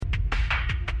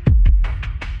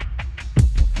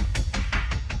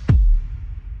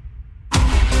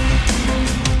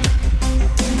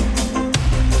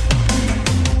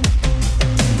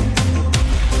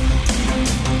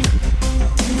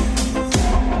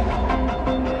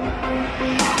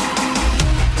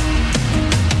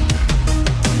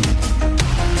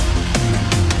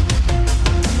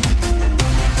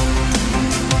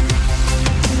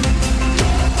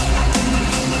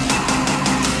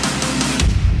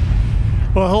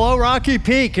Well, hello, Rocky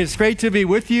Peak. It's great to be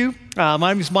with you. My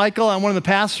name is Michael. I'm one of the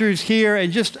pastors here.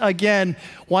 And just again,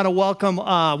 want to welcome,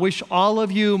 wish all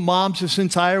of you moms this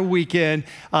entire weekend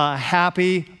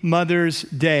happy Mother's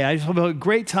Day. I just have a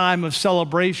great time of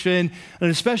celebration, and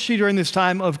especially during this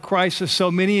time of crisis. So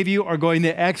many of you are going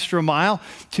the extra mile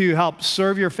to help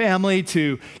serve your family,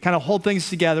 to kind of hold things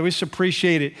together. We just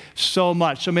appreciate it so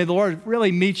much. So may the Lord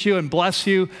really meet you and bless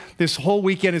you this whole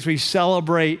weekend as we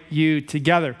celebrate you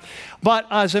together. But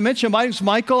as I mentioned, my name is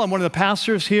Michael. I'm one of the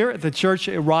pastors here at the church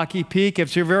at Rocky Peak. If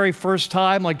it's your very first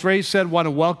time, like Dre said, want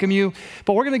to welcome you.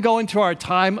 But we're going to go into our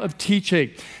time of teaching.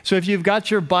 So if you've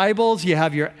got your Bibles, you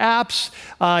have your apps,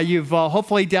 you've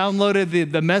hopefully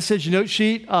downloaded the message note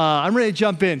sheet, I'm ready to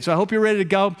jump in. So I hope you're ready to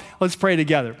go. Let's pray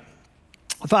together.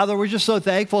 Father, we're just so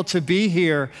thankful to be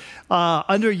here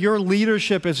under your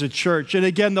leadership as a church. And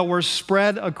again, though we're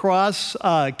spread across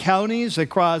counties,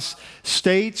 across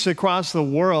states, across the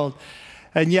world,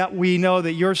 and yet we know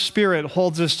that your Spirit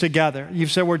holds us together.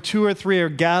 You've said where two or three are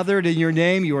gathered in your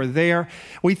name, you are there.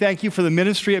 We thank you for the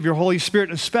ministry of your Holy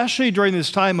Spirit, especially during this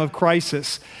time of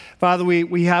crisis. Father,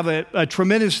 we have a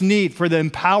tremendous need for the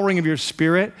empowering of your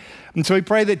Spirit. And so we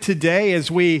pray that today,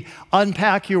 as we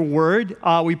unpack your word,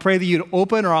 we pray that you'd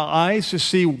open our eyes to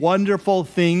see wonderful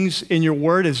things in your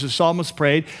word, as the psalmist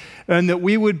prayed, and that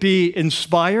we would be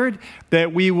inspired,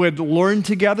 that we would learn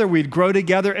together, we'd grow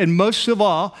together, and most of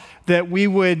all, that we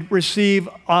would receive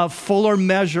a fuller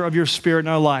measure of your Spirit in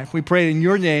our life. We pray in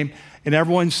your name, and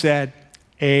everyone said,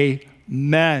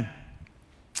 amen.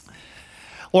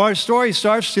 Well, our story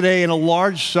starts today in a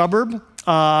large suburb in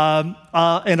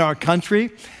our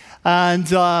country. And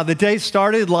the day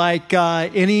started like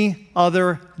any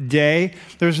other day.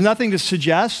 There's nothing to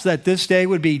suggest that this day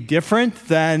would be different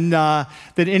than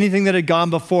anything that had gone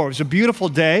before. It was a beautiful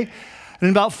day. And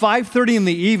about 5:30 in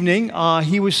the evening,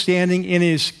 he was standing in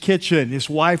his kitchen. His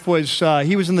wife was,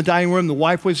 he was in the dining room, the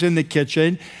wife was in the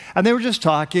kitchen, and they were just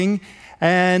talking.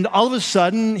 And all of a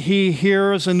sudden, he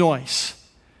hears a noise.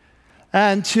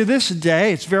 And to this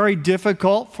day, it's very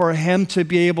difficult for him to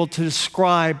be able to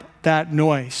describe that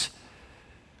noise.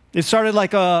 It started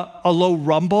like a low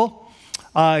rumble.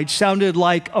 It sounded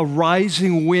like a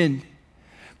rising wind.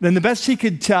 Then the best he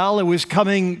could tell, it was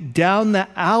coming down the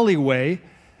alleyway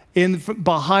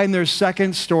behind their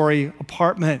second-story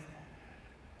apartment.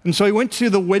 And so he went to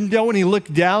the window and he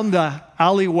looked down the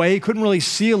alleyway. He couldn't really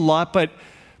see a lot, but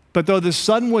though the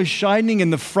sun was shining in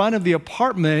the front of the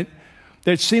apartment,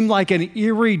 there seemed like an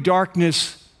eerie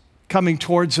darkness coming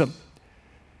towards him.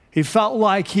 He felt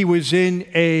like he was in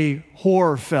a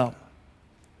horror film.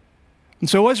 And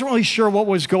so he wasn't really sure what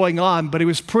was going on, but he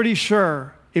was pretty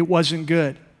sure it wasn't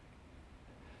good.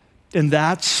 And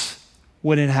that's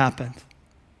when it happened.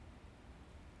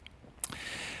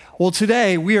 Well,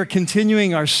 today we are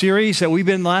continuing our series that we've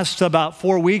been last about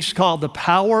 4 weeks called The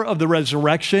Power of the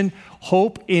Resurrection,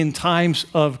 Hope in Times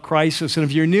of Crisis. And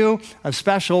if you're new, a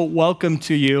special welcome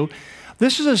to you.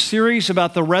 This is a series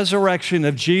about the resurrection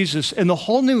of Jesus and the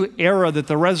whole new era that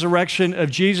the resurrection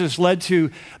of Jesus led to,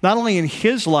 not only in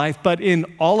his life, but in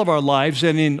all of our lives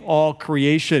and in all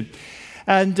creation.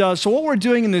 And so what we're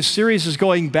doing in this series is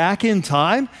going back in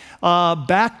time,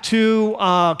 back to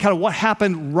kind of what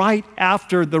happened right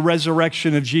after the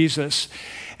resurrection of Jesus.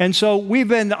 And so we've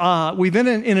been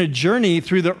in a journey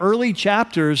through the early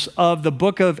chapters of the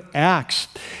book of Acts.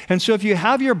 And so if you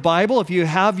have your Bible, if you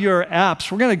have your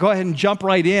apps, we're going to go ahead and jump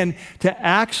right in to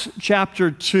Acts chapter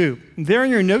 2. There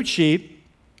in your note sheet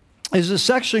is a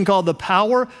section called The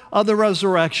Power of the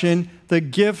Resurrection, the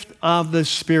Gift of the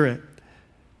Spirit.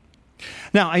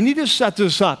 Now, I need to set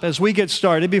this up as we get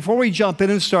started. Before we jump in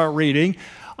and start reading,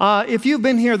 if you've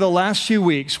been here the last few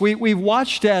weeks, we've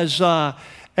watched as a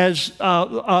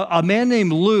man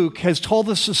named Luke has told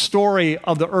us the story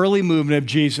of the early movement of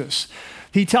Jesus.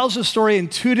 He tells the story in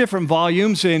two different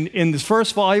volumes. In the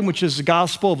first volume, which is the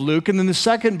Gospel of Luke, and then the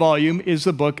second volume is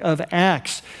the book of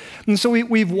Acts. And so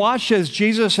we've watched as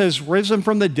Jesus has risen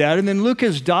from the dead, and then Luke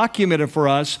has documented for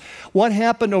us what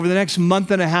happened over the next month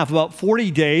and a half, about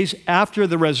 40 days after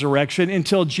the resurrection,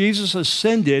 until Jesus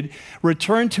ascended,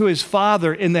 returned to his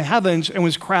Father in the heavens, and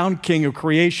was crowned King of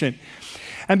creation.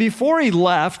 And before he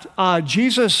left,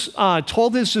 Jesus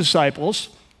told his disciples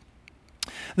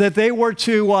that they were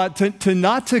to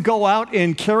not to go out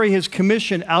and carry his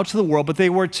commission out to the world, but they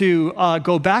were to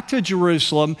go back to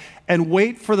Jerusalem and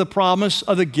wait for the promise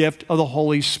of the gift of the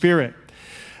Holy Spirit.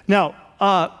 Now,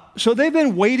 so they've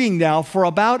been waiting now for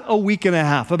about a week and a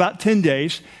half, about 10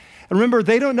 days. And remember,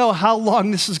 they don't know how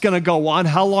long this is going to go on,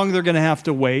 how long they're going to have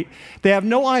to wait. They have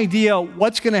no idea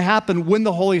what's going to happen when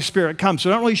the Holy Spirit comes.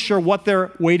 They're not really sure what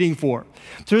they're waiting for.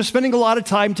 So they're spending a lot of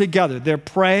time together. They're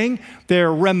praying,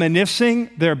 they're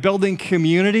reminiscing, they're building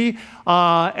community,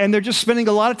 and they're just spending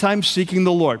a lot of time seeking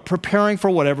the Lord, preparing for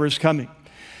whatever is coming.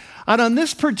 And on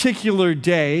this particular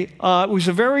day, it was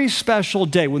a very special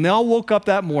day. When they all woke up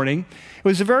that morning, it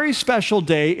was a very special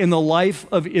day in the life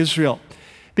of Israel.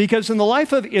 Because in the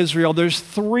life of Israel, there's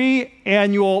 3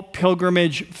 annual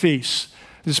pilgrimage feasts.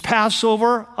 There's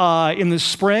Passover in the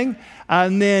spring,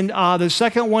 and then the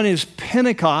second one is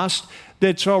Pentecost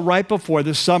that's right before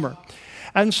the summer.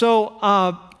 And so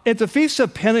at the Feast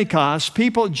of Pentecost,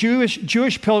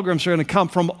 Jewish pilgrims are going to come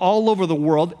from all over the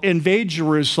world, invade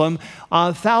Jerusalem,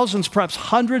 thousands, perhaps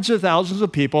hundreds of thousands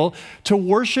of people to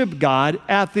worship God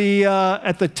at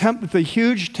the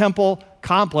huge temple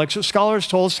complex that scholars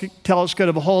tell us could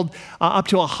hold up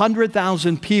to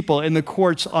 100,000 people in the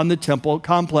courts on the temple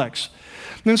complex.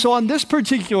 And so on this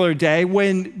particular day,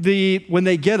 when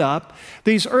they get up,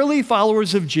 these early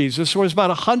followers of Jesus, there was about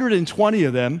 120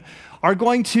 of them, are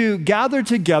going to gather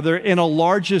together in a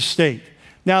large estate.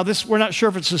 Now, we're not sure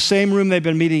if it's the same room they've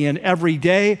been meeting in every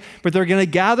day, but they're going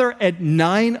to gather at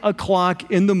 9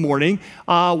 o'clock in the morning,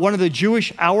 one of the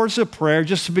Jewish hours of prayer,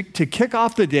 just to kick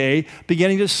off the day,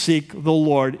 beginning to seek the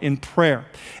Lord in prayer.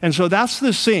 And so that's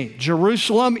the scene.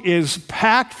 Jerusalem is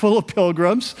packed full of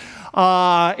pilgrims.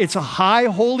 It's a high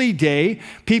holy day.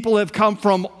 People have come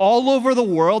from all over the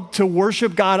world to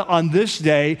worship God on this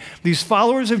day. These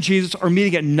followers of Jesus are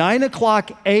meeting at 9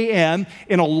 o'clock a.m.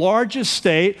 in a large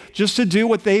estate just to do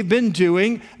what they've been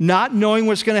doing, not knowing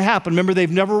what's going to happen. Remember, they've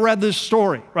never read this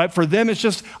story, right? For them, it's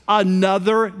just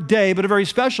another day, but a very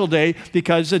special day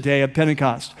because it's the day of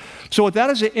Pentecost. So with that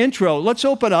as an intro, let's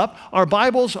open up our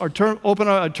Bibles, turn on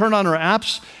our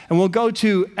apps, and we'll go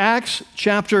to Acts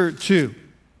chapter 2.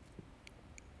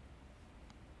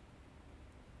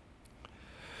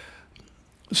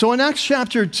 So in Acts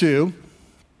chapter 2,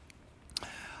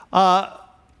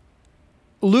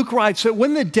 Luke writes that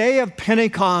when the day of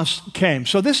Pentecost came,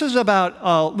 so this is about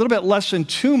a little bit less than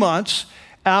 2 months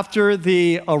after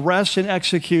the arrest and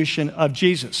execution of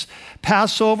Jesus.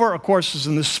 Passover, of course, is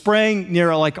in the spring,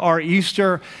 near like our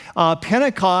Easter.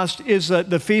 Pentecost is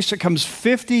the feast that comes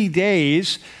 50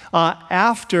 days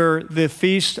after the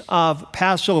feast of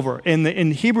Passover. In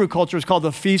Hebrew culture, it's called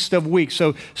the Feast of Weeks.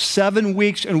 So 7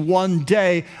 weeks and 1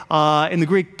 day. In the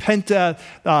Greek,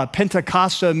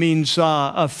 Pentecosta means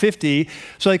 50.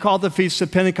 So they call it the Feast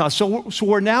of Pentecost. So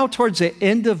we're now towards the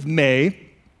end of May.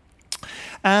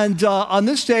 And on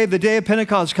this day, the day of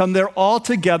Pentecost come, they're all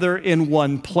together in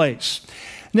one place.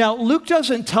 Now, Luke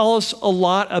doesn't tell us a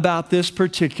lot about this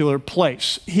particular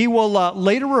place. He will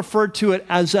later refer to it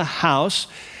as a house.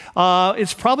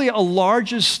 It's probably a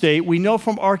large estate. We know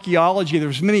from archaeology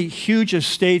there's many huge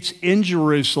estates in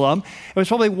Jerusalem. It was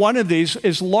probably one of these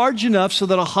is large enough so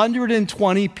that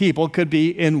 120 people could be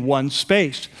in one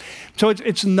space. So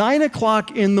it's 9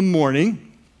 o'clock in the morning.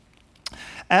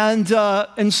 And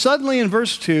suddenly in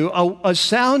verse 2, a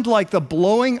sound like the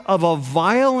blowing of a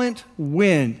violent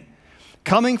wind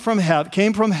came from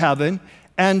heaven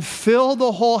and filled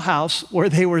the whole house where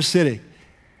they were sitting.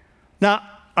 Now,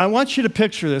 I want you to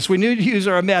picture this. We need to use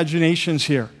our imaginations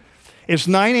here. It's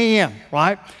 9 a.m.,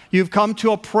 right? You've come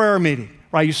to a prayer meeting,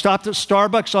 right? You stopped at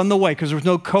Starbucks on the way because there was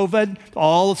no COVID.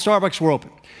 All the Starbucks were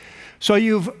open. So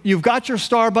you've got your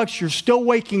Starbucks, you're still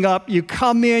waking up, you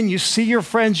come in, you see your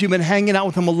friends, you've been hanging out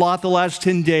with them a lot the last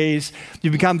 10 days,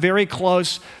 you've become very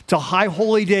close to High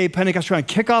Holy Day, Pentecost, trying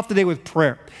to kick off the day with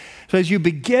prayer. So as you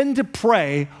begin to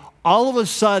pray, all of a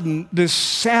sudden, this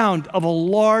sound of a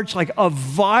large, like a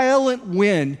violent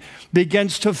wind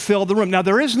begins to fill the room. Now,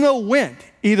 there is no wind,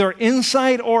 either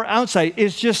inside or outside.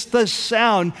 It's just the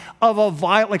sound of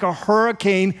like a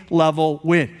hurricane-level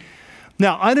wind.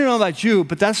 Now, I don't know about you,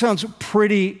 but that sounds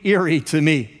pretty eerie to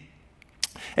me.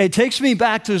 It takes me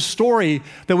back to the story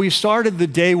that we started the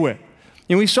day with.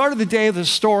 And we started the day with a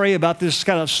story about this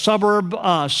kind of suburb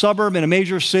in a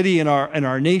major city in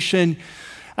our nation.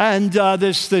 And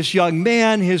this young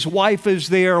man, his wife is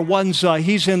there.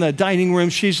 He's in the dining room,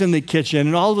 she's in the kitchen.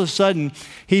 And all of a sudden,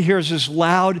 he hears this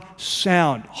loud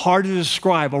sound, hard to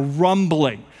describe, a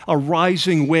rumbling. A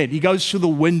rising wind. He goes to the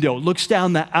window, looks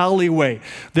down the alleyway.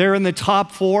 They're in the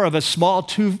top floor of a small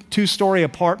two-story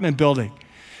apartment building.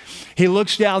 He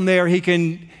looks down there. He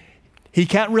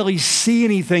can't really see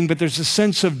anything, but there's a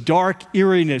sense of dark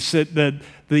eeriness.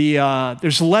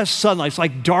 There's less sunlight. It's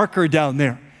like darker down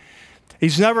there.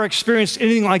 He's never experienced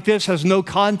anything like this, has no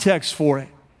context for it.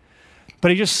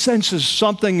 But he just senses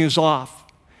something is off.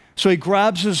 So he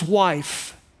grabs his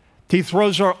wife, He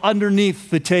throws her underneath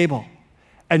the table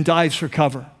and dives for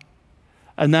cover.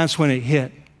 And that's when it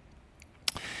hit.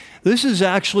 This is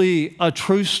actually a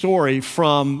true story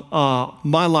from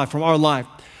my life, from our life.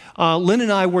 Lynn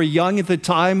and I were young at the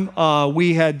time.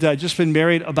 We had just been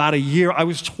married about a year. I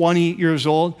was 20 years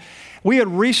old. We had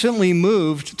recently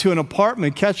moved to an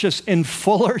apartment, catch us, in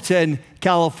Fullerton,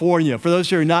 California. For those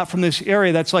who are not from this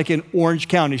area, that's like in Orange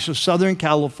County, so Southern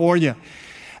California.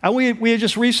 And we had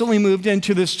just recently moved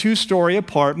into this 2-story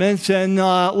apartment. And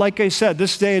like I said,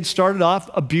 this day had started off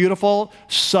a beautiful,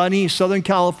 sunny Southern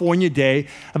California day.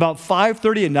 About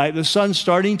 5:30 at night, the sun's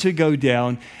starting to go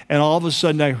down. And all of a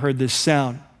sudden, I heard this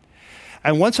sound.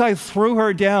 And once I threw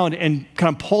her down and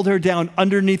kind of pulled her down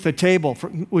underneath the table,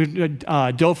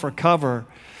 dove for cover,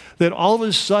 that all of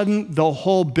a sudden, the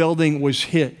whole building was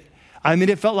hit. I mean,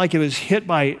 it felt like it was hit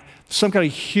by some kind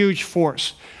of huge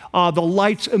force. The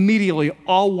lights immediately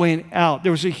all went out.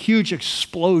 There was a huge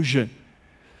explosion.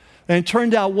 And it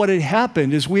turned out what had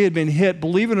happened is we had been hit,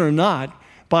 believe it or not,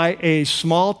 by a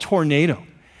small tornado.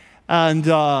 And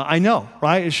I know,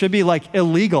 right? It should be like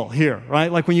illegal here, right?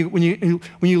 Like when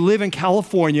you live in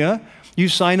California, you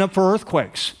sign up for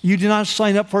earthquakes. You do not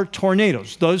sign up for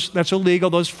tornadoes. That's illegal.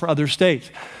 Those for other states.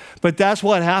 But that's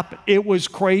what happened. It was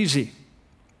crazy.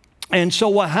 And so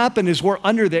what happened is we're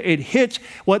under there. It hits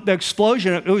what the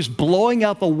explosion, it was blowing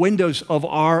out the windows of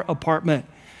our apartment.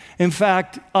 In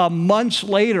fact, months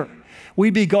later,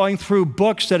 we'd be going through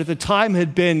books that at the time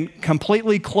had been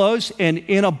completely closed and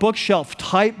in a bookshelf,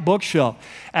 type bookshelf.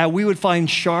 And we would find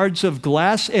shards of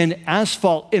glass and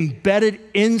asphalt embedded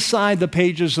inside the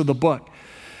pages of the book.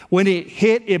 When it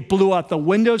hit, it blew out the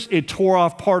windows. It tore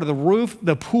off part of the roof.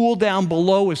 The pool down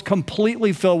below was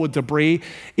completely filled with debris.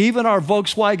 Even our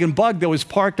Volkswagen Bug that was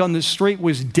parked on the street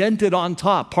was dented on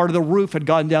top. Part of the roof had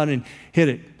gone down and hit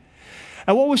it.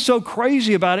 And what was so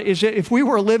crazy about it is that if we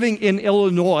were living in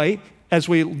Illinois, as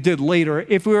we did later,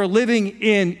 if we were living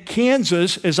in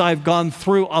Kansas, as I've gone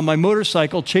through on my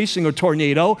motorcycle chasing a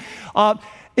tornado,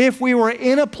 if we were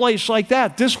in a place like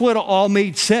that, this would have all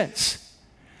made sense.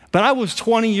 But I was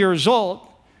 20 years old,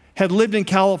 had lived in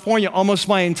California almost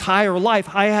my entire life.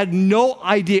 I had no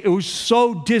idea. It was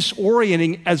so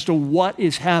disorienting as to what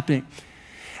is happening.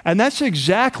 And that's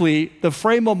exactly the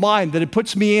frame of mind that it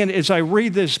puts me in as I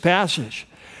read this passage.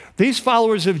 These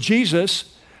followers of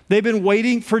Jesus, they've been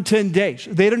waiting for 10 days.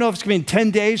 They don't know if it's going to be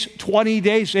 10 days, 20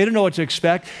 days. They don't know what to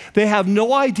expect. They have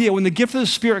no idea when the gift of the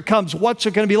Spirit comes, what's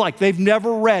it going to be like. They've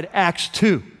never read Acts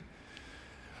 2.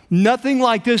 Nothing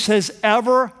like this has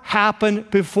ever happened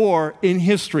before in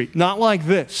history, not like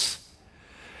this.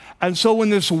 And so when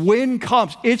this wind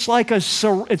comes, it's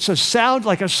a sound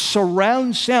like a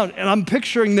surround sound. And I'm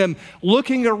picturing them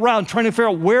looking around, trying to figure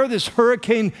out where this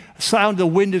hurricane sound, the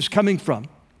wind is coming from.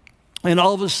 And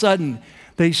all of a sudden,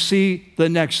 they see the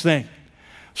next thing.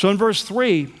 So in verse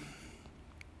 3,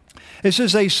 it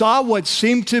says, they saw what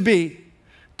seemed to be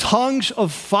tongues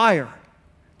of fire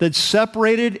that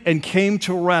separated and came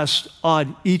to rest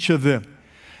on each of them.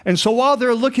 And so while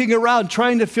they're looking around,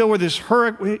 trying to feel where this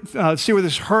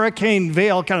hurricane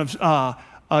veil kind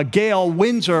of gale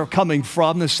winds are coming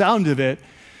from, the sound of it,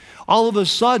 all of a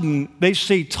sudden they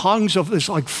see tongues of this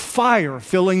like fire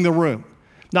filling the room.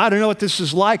 Now, I don't know what this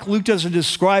is like. Luke doesn't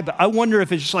describe it. I wonder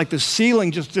if it's just like the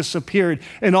ceiling just disappeared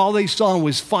and all they saw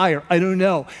was fire. I don't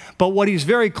know. But what he's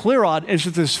very clear on is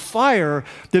that this fire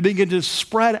that began to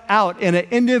spread out and an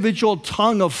individual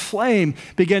tongue of flame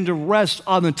began to rest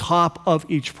on the top of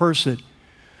each person.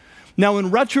 Now, in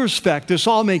retrospect, this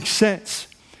all makes sense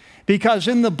because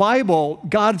in the Bible,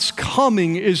 God's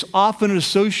coming is often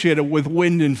associated with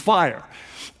wind and fire.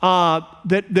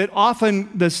 That often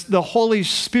the Holy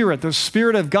Spirit, the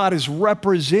Spirit of God, is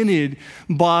represented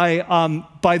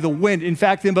by the wind. In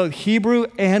fact, in both Hebrew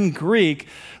and Greek,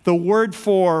 the word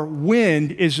for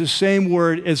wind is the same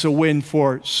word as the wind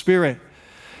for spirit.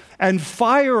 And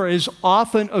fire is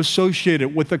often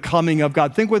associated with the coming of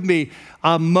God. Think with me,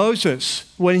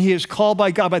 Moses, when he is called by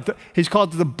God, he's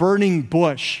called to the burning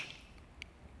bush.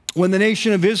 When the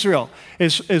nation of Israel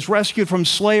is rescued from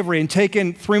slavery and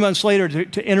taken 3 months later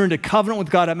to enter into covenant with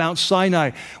God at Mount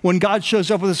Sinai, when God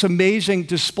shows up with this amazing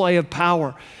display of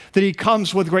power, that he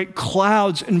comes with great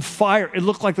clouds and fire. It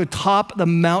looked like the top of the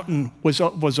mountain was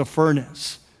a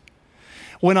furnace.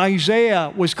 When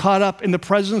Isaiah was caught up in the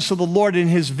presence of the Lord in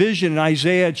his vision in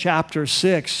Isaiah chapter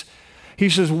 6, he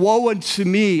says, "Woe unto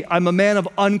me, I'm a man of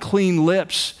unclean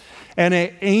lips, and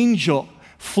an angel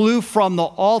flew from the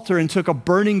altar and took a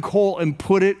burning coal and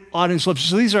put it on his lips."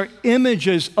 So these are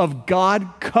images of God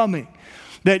coming,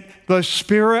 that the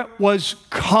Spirit was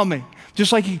coming.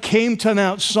 Just like he came to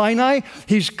Mount Sinai,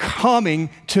 he's coming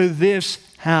to this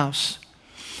house.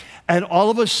 And all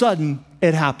of a sudden,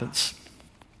 it happens.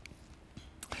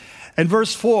 In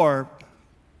verse 4,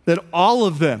 that all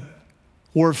of them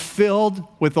were filled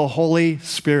with the Holy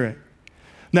Spirit.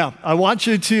 Now, I want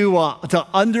you to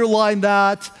underline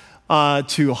that,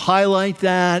 to highlight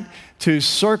that, to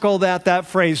circle that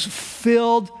phrase,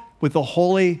 filled with the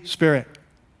Holy Spirit.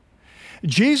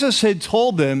 Jesus had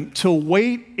told them to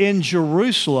wait in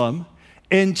Jerusalem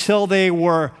until they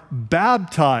were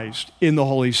baptized in the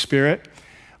Holy Spirit.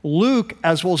 Luke,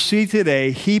 as we'll see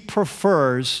today, he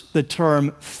prefers the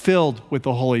term filled with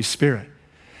the Holy Spirit.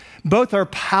 Both are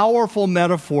powerful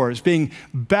metaphors, being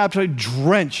baptized,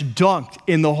 drenched, dunked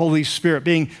in the Holy Spirit,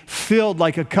 being filled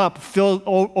like a cup, filled,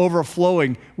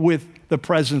 overflowing with the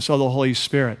presence of the Holy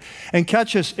Spirit. And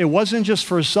catch this, it wasn't just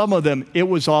for some of them, it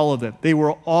was all of them. They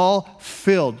were all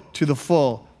filled to the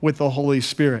full with the Holy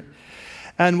Spirit.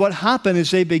 And what happened is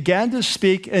they began to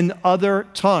speak in other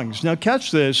tongues. Now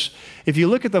catch this, if you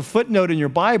look at the footnote in your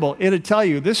Bible, it'll tell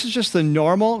you this is just the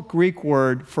normal Greek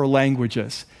word for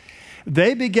languages.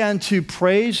 They began to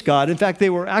praise God. In fact, they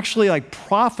were actually like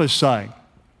prophesying.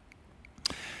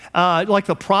 Like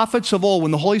the prophets of old,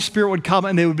 when the Holy Spirit would come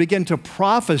and they would begin to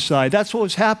prophesy. That's what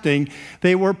was happening.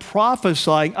 They were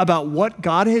prophesying about what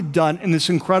God had done in this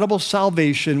incredible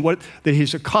salvation, that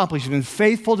he's accomplished. He's been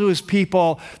faithful to his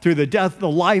people through the death, the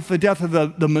life, the death of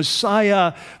the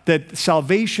Messiah, that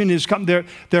salvation is come.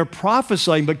 They're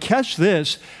prophesying, but catch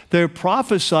this, they're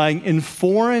prophesying in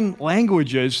foreign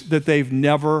languages that they've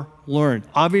never learned.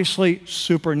 Obviously,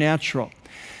 supernatural.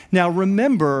 Now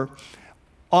remember,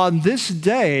 on this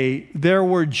day, there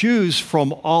were Jews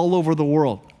from all over the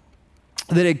world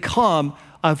that had come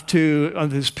to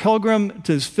this pilgrim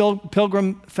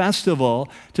festival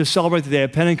to celebrate the day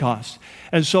of Pentecost.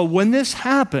 And so when this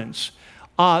happens,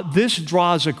 this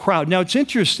draws a crowd. Now it's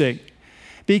interesting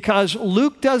because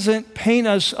Luke doesn't paint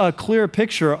us a clear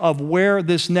picture of where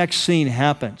this next scene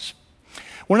happens.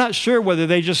 We're not sure whether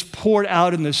they just poured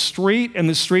out in the street, and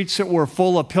the streets that were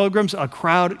full of pilgrims, a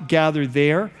crowd gathered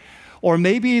there. Or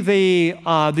maybe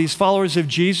these followers of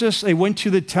Jesus, they went to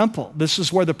the temple. This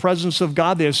is where the presence of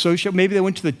God, they associate. Maybe they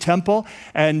went to the temple,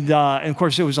 and of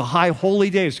course, it was a high holy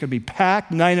day. It's going to be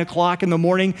packed, 9 o'clock in the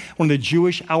morning, one of the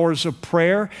Jewish hours of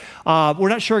prayer. We're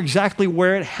not sure exactly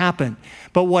where it happened.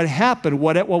 But what happened,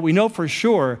 what we know for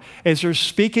sure, is they're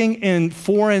speaking in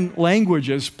foreign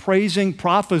languages, praising,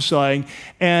 prophesying,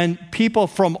 and people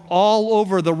from all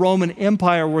over the Roman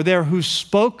Empire were there who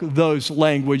spoke those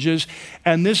languages,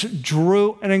 and this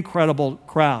drew an incredible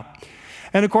crowd.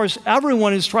 And of course,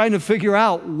 everyone is trying to figure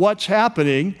out what's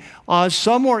happening.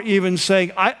 Some were even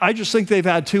saying, I just think they've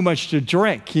had too much to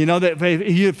drink. You know, that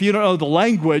if you don't know the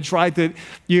language, right, that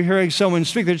you're hearing someone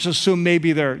speak, they just assume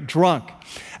maybe they're drunk.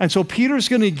 And so Peter's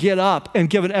going to get up and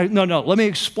give let me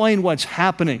explain what's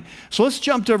happening. So let's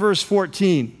jump to verse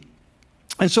 14.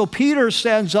 And so Peter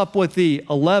stands up with the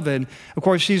 11. Of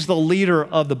course, he's the leader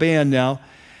of the band now.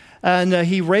 And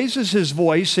he raises his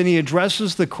voice and he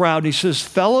addresses the crowd. And he says,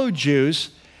 fellow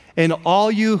Jews and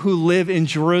all you who live in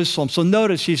Jerusalem. So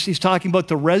notice he's talking about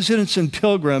the residents and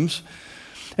pilgrims.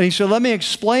 And he said, let me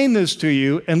explain this to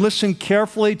you and listen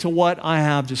carefully to what I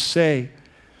have to say.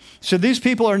 So these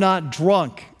people are not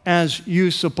drunk as you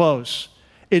suppose.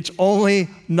 It's only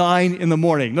 9 in the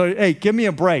morning. No, hey, give me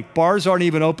a break. Bars aren't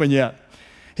even open yet.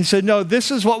 He said, no,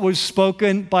 this is what was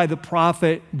spoken by the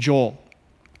prophet Joel.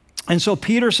 And so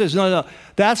Peter says, no,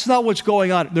 that's not what's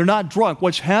going on. They're not drunk.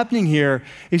 What's happening here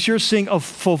is you're seeing a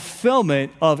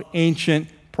fulfillment of ancient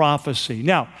prophecy.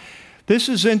 Now, this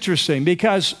is interesting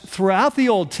because throughout the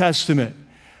Old Testament,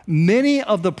 many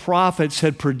of the prophets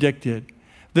had predicted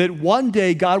that one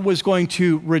day God was going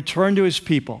to return to his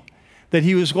people, that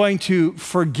he was going to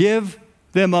forgive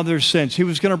them of their sins. He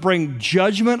was going to bring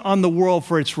judgment on the world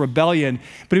for its rebellion,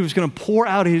 but he was going to pour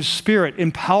out his Spirit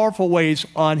in powerful ways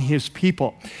on his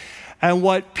people. And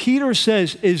what Peter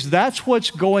says is that's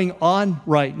what's going on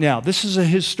right now. This is a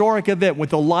historic event with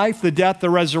the life, the death, the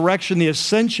resurrection, the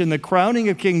ascension, the crowning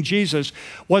of King Jesus.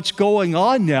 What's going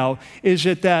on now is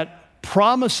that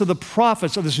promise of the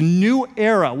prophets of this new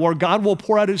era where God will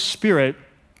pour out his Spirit,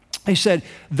 he said,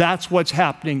 that's what's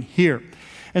happening here.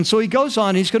 And so he goes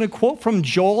on, he's going to quote from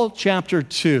Joel chapter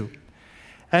 2.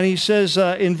 And he says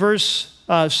in verse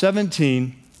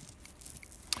 17,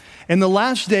 in the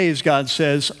last days, God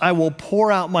says, I will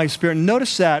pour out my Spirit.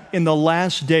 Notice that in the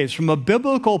last days. From a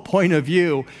biblical point of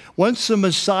view, once the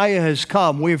Messiah has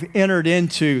come, we've entered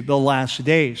into the last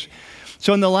days.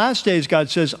 So in the last days, God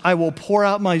says, I will pour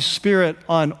out my Spirit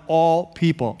on all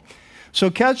people. So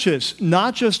catch this,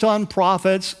 not just on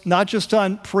prophets, not just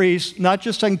on priests, not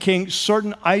just on kings,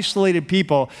 certain isolated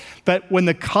people, but when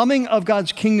the coming of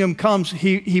God's kingdom comes,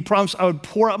 he promised, I would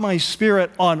pour out my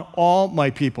Spirit on all my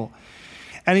people.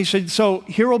 And he said, so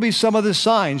here will be some of the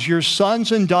signs. Your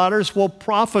sons and daughters will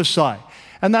prophesy.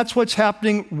 And that's what's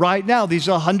happening right now. These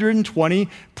 120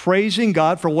 praising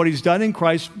God for what he's done in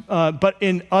Christ, but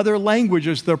in other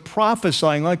languages, they're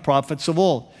prophesying like prophets of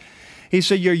old. He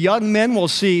said, your young men will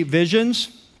see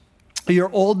visions.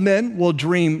 Your old men will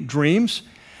dream dreams.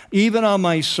 Even on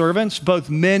my servants, both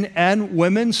men and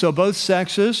women, so both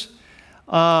sexes,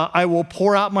 I will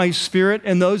pour out my Spirit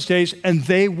in those days, and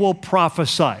they will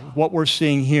prophesy, what we're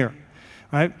seeing here,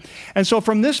 right? And so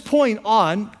from this point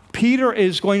on, Peter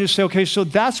is going to say, okay, so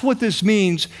that's what this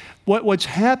means. What's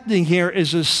happening here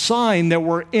is a sign that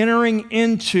we're entering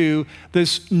into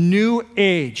this new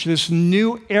age, this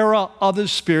new era of the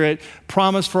Spirit,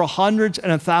 promised for hundreds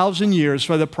and 1,000 years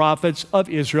by the prophets of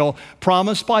Israel,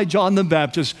 promised by John the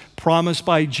Baptist, promised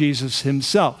by Jesus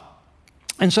himself.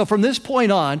 And so from this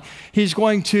point on, he's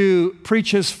going to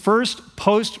preach his first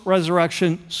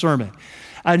post-resurrection sermon.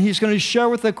 And he's going to share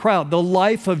with the crowd the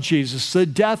life of Jesus, the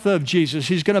death of Jesus.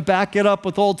 He's going to back it up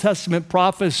with Old Testament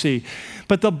prophecy.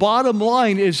 But the bottom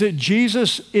line is that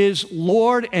Jesus is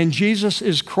Lord and Jesus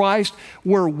is Christ.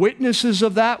 We're witnesses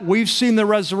of that. We've seen the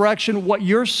resurrection. What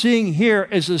you're seeing here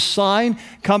is a sign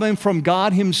coming from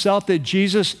God himself that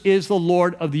Jesus is the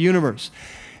Lord of the universe.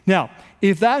 Now,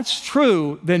 if that's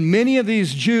true, then many of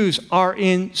these Jews are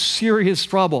in serious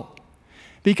trouble.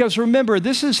 Because remember,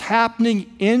 this is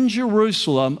happening in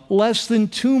Jerusalem less than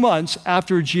 2 months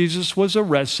after Jesus was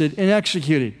arrested and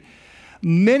executed.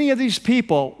 Many of these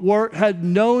people had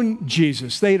known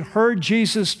Jesus. They'd heard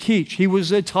Jesus teach. He was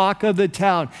the talk of the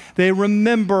town. They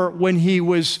remember when he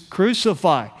was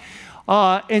crucified.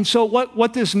 And so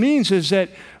what this means is that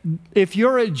if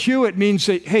you're a Jew, it means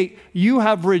that, hey, you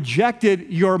have rejected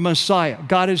your Messiah.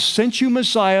 God has sent you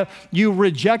Messiah. You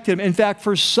reject him. In fact,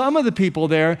 for some of the people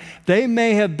there, they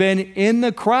may have been in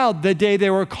the crowd the day they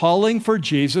were calling for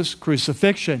Jesus'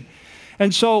 crucifixion.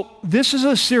 And so this is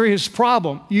a serious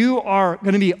problem. You are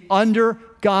going to be under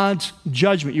God's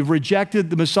judgment. You've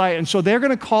rejected the Messiah. And so they're going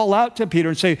to call out to Peter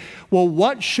and say, well,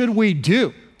 what should we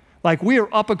do? Like, we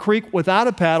are up a creek without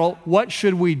a paddle. What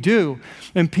should we do?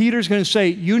 And Peter's going to say,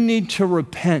 you need to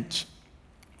repent.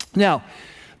 Now,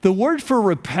 the word for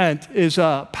repent is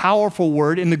a powerful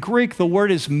word. In the Greek, the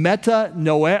word is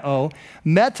metanoeo.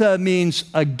 Meta means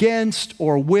against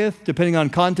or with, depending on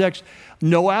context.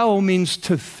 Noeo means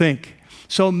to think.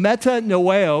 So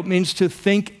metanoeo means to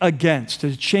think against,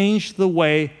 to change the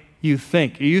way you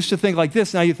think. You used to think like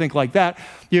this, now you think like that.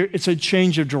 It's a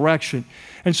change of direction.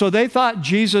 And so they thought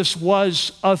Jesus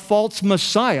was a false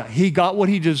Messiah. He got what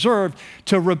he deserved.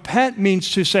 To repent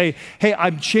means to say, hey,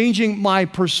 I'm changing my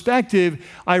perspective.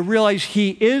 I realize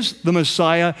he is the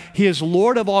Messiah. He is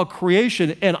Lord of all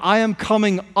creation, and I am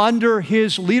coming under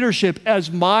his leadership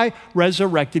as my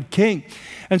resurrected king.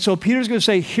 And so Peter's going to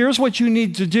say, here's what you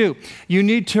need to do. You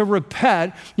need to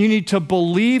repent. You need to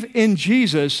believe in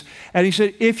Jesus. And he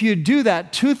said, if you do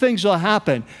that, 2 things will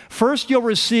happen. First, you'll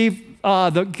receive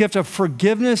the gift of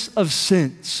forgiveness of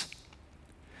sins.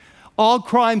 All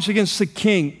crimes against the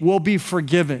king will be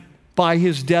forgiven by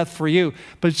his death for you.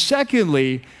 But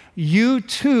secondly, you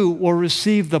too will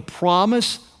receive the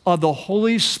promise of the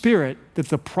Holy Spirit that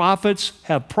the prophets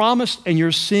have promised and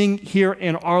you're seeing here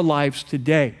in our lives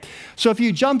today. So if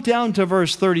you jump down to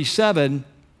verse 37,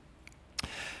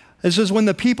 it says, when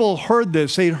the people heard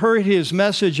this, they'd heard his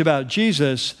message about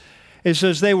Jesus. It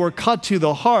says they were cut to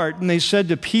the heart, and they said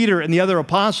to Peter and the other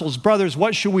apostles, brothers,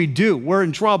 what should we do? We're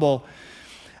in trouble.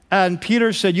 And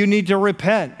Peter said, you need to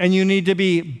repent and you need to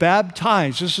be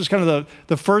baptized. This is kind of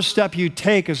the first step you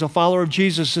take as a follower of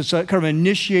Jesus. It's a kind of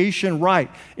initiation rite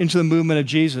into the movement of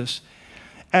Jesus.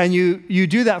 And you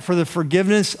do that for the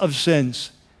forgiveness of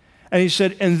sins. And he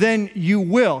said, and then you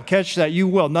will, catch that, you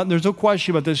will, there's no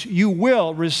question about this, you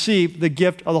will receive the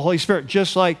gift of the Holy Spirit,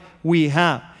 just like we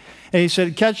have. And he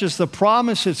said, catch this, the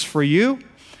promise is for you,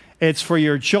 it's for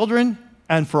your children,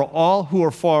 and for all who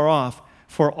are far off,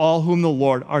 for all whom the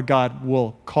Lord our God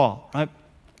will call, right?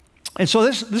 And so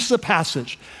this is a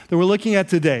passage that we're looking at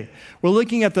today. We're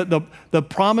looking at the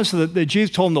promise that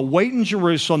Jesus told them to wait in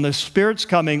Jerusalem, the Spirit's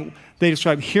coming. They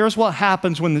describe, here's what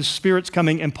happens when the Spirit's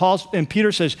coming. And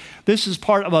Peter says, this is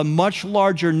part of a much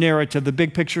larger narrative, the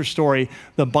big picture story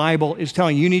the Bible is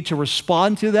telling. You need to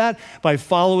respond to that by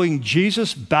following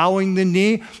Jesus, bowing the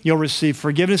knee. You'll receive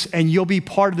forgiveness, and you'll be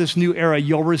part of this new era.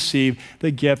 You'll receive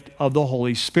the gift of the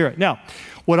Holy Spirit. Now,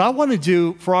 what I want to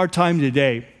do for our time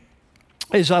today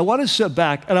is I want to sit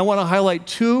back and I want to highlight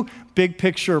 2 big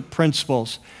picture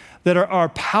principles that are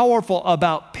powerful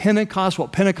about Pentecost,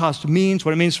 what Pentecost means,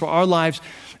 what it means for our lives,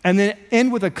 and then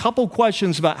end with a couple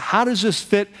questions about how does this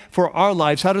fit for our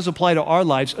lives, how does it apply to our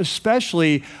lives,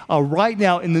 especially right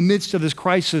now in the midst of this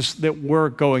crisis that we're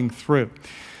going through.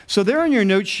 So there on your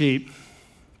note sheet,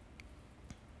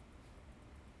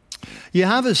 you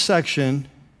have a section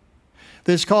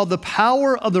that's called The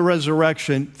Power of the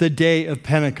Resurrection, the Day of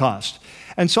Pentecost.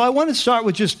 And so I want to start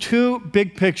with just two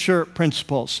big picture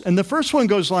principles. And the first one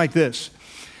goes like this,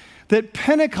 that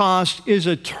Pentecost is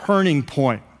a turning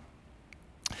point.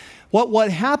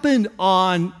 What happened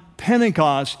on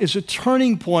Pentecost is a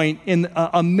turning point,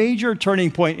 a major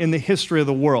turning point in the history of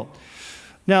the world.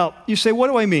 Now, you say, what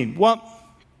do I mean? Well,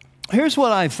 here's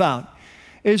what I found,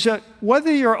 is that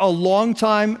whether you're a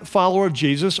longtime follower of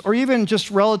Jesus or even just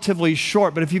relatively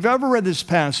short, but if you've ever read this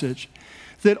passage,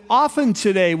 that often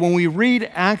today when we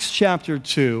read Acts chapter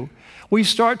 2, we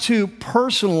start to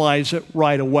personalize it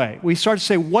right away. We start to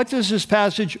say, what does this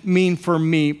passage mean for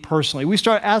me personally? We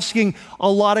start asking a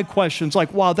lot of questions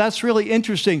like, wow, that's really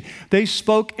interesting. They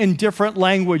spoke in different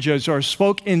languages or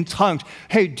spoke in tongues.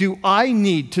 Hey, do I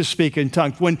need to speak in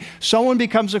tongues? When someone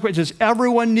becomes a Christian, does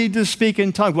everyone need to speak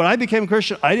in tongues? When I became a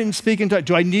Christian, I didn't speak in tongues.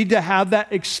 Do I need to have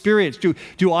that experience?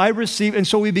 Do I receive? And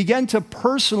so we began to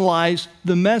personalize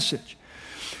the message.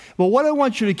 But what I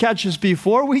want you to catch is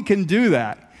before we can do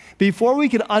that, before we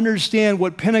can understand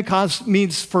what Pentecost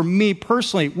means for me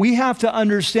personally, we have to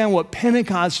understand what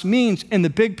Pentecost means in the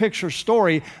big picture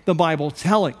story the Bible's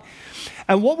telling.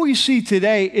 And what we see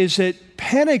today is that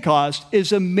Pentecost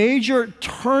is a major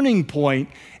turning point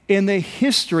in the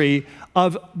history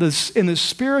of this, in the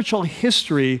spiritual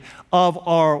history of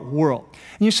our world.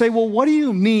 And you say, well, what do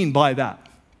you mean by that?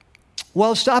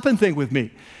 Well, stop and think with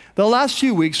me. The last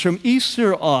few weeks from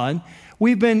Easter on,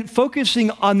 we've been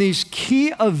focusing on these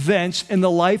key events in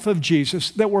the life of Jesus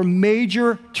that were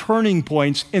major turning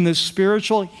points in the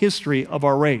spiritual history of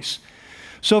our race.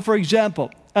 So, for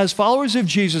example, as followers of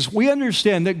Jesus, we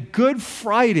understand that Good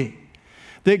Friday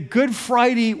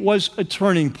was a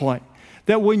turning point.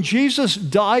 That when Jesus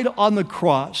died on the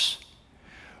cross,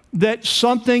 that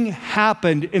something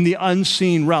happened in the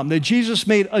unseen realm, that Jesus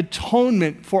made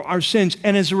atonement for our sins.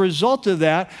 And as a result of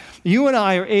that, you and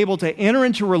I are able to enter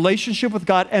into a relationship with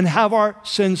God and have our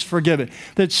sins forgiven.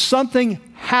 That something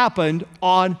happened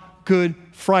on Good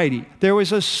Friday. There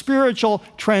was a spiritual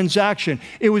transaction.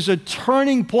 It was a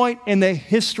turning point in the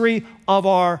history of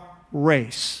our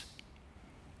race.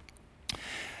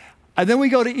 And then we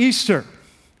go to Easter.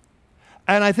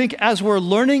 And I think as we're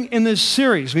learning in this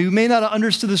series, we may not have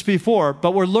understood this before,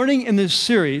 but we're learning in this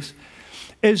series,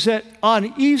 is that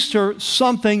on Easter,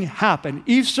 something happened.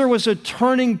 Easter was a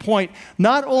turning point,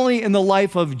 not only in the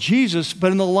life of Jesus,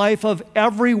 but in the life of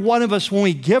every one of us when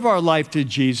we give our life to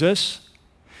Jesus.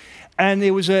 And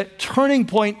it was a turning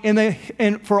point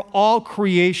for all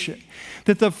creation.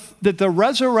 That the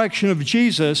resurrection of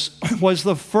Jesus was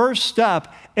the first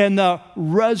step in the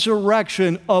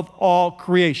resurrection of all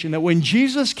creation. That when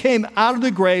Jesus came out of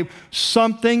the grave,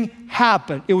 something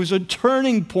happened. It was a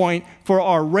turning point for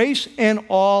our race and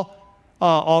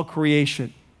all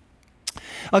creation.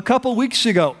 A couple weeks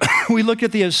ago, we looked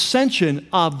at the ascension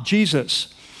of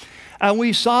Jesus. And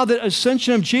we saw that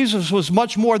ascension of Jesus was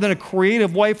much more than a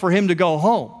creative way for him to go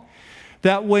home.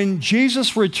 That when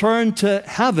Jesus returned to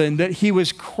heaven, that he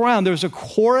was crowned. There was a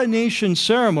coronation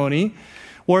ceremony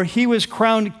where he was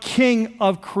crowned king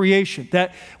of creation.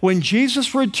 That when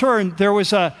Jesus returned, there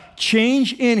was a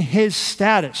change in his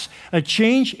status, a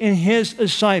change in his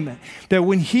assignment. That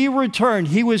when he returned,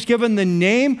 he was given the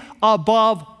name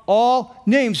above all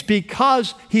names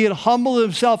because he had humbled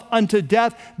himself unto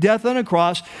death on a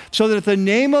cross, so that at the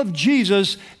name of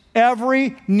Jesus,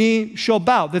 every knee shall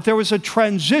bow. That there was a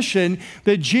transition,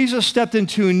 that Jesus stepped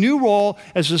into a new role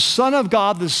as the Son of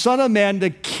God, the Son of Man,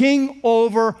 the King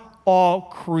over all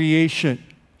creation.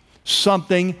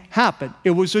 Something happened.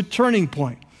 It was a turning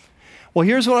point. Well,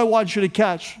 here's what I want you to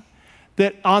catch.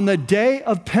 That on the day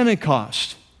of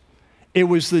Pentecost, it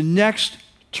was the next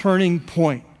turning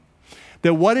point.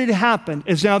 That what had happened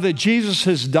is now that Jesus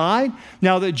has died,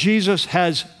 now that Jesus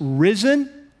has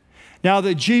risen, now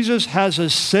that Jesus has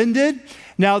ascended,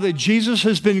 now that Jesus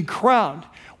has been crowned,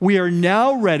 we are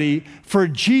now ready for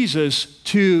Jesus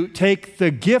to take the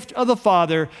gift of the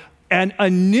Father and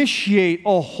initiate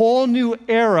a whole new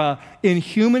era in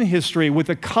human history with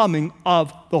the coming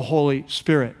of the Holy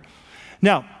Spirit.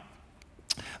 Now,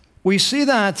 we see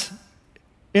that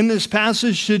in this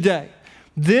passage today.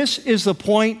 This is the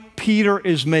point Peter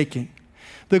is making.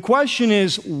 The question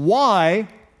is, why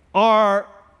are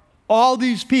all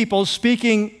these people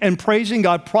speaking and praising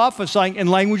God, prophesying in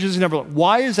languages never learned.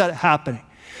 Why is that happening?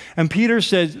 And Peter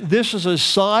says, this is a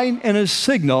sign and a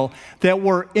signal that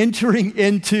we're entering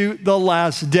into the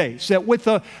last days. That with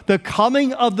the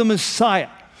coming of the Messiah,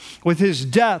 with his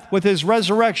death, with his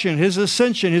resurrection, his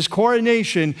ascension, his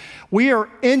coronation, we are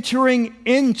entering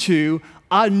into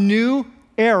a new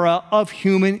era of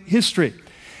human history.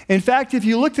 In fact, if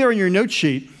you look there in your note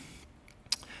sheet,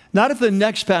 not at the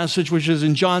next passage, which is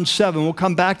in John 7. We'll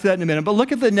come back to that in a minute. But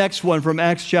look at the next one from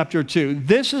Acts chapter 2.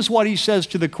 This is what he says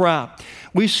to the crowd.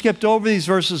 We skipped over these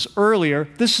verses earlier.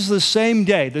 This is the same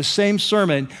day, the same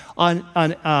sermon on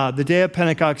the day of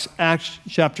Pentecost, Acts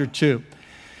chapter 2.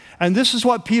 And this is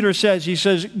what Peter says. He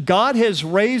says, God has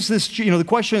raised this, the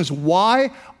question is,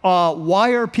 why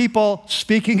are people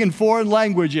speaking in foreign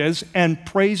languages and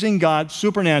praising God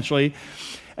supernaturally?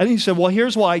 And he said, well,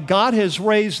 here's why. God has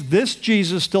raised this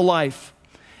Jesus to life,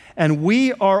 and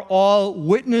we are all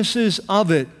witnesses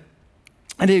of it.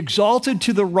 And he exalted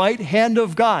to the right hand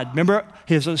of God. Remember,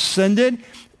 he has ascended.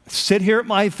 Sit here at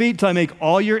my feet till I make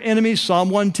all your enemies. Psalm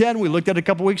 110, we looked at a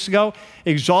couple weeks ago.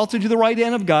 Exalted to the right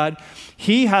hand of God.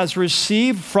 He has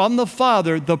received from the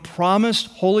Father the promised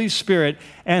Holy Spirit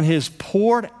and has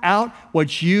poured out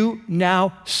what you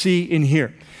now see and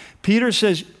hear. Peter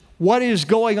says, what is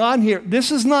going on here?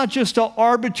 This is not just an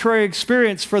arbitrary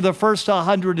experience for the first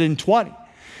 120.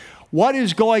 What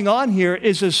is going on here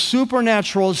is a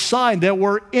supernatural sign that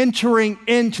we're entering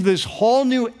into this whole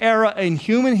new era in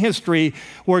human history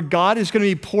where God is going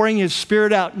to be pouring his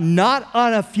Spirit out, not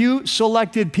on a few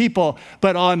selected people,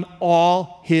 but on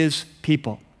all his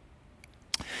people.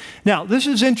 Now, this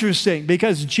is interesting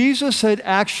because Jesus had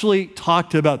actually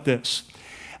talked about this.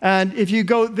 And if you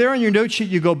go there in your note sheet,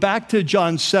 you go back to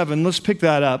John 7. Let's pick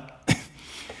that up.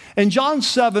 In John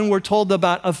 7, we're told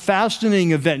about a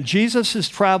fascinating event. Jesus has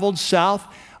traveled south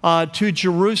to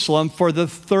Jerusalem for the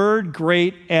third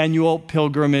great annual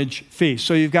pilgrimage feast.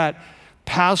 So you've got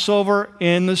Passover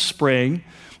in the spring.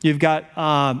 You've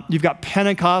got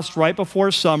Pentecost right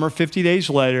before summer, 50 days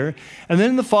later. And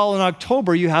then in the fall in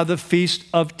October, you have the Feast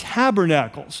of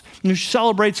Tabernacles, which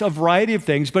celebrates a variety of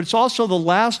things, but it's also the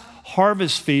last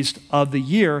harvest feast of the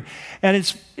year. And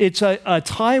it's a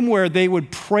time where they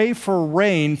would pray for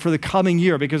rain for the coming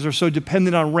year because they're so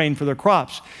dependent on rain for their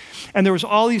crops. And there was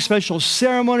all these special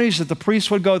ceremonies that the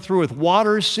priests would go through with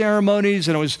water ceremonies,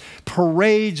 and it was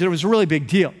parades, and it was a really big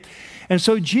deal. And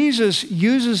so Jesus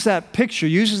uses that picture,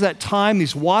 uses that time,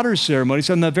 these water ceremonies,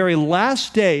 on the very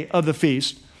last day of the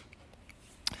feast.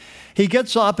 He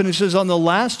gets up and he says, on the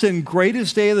last and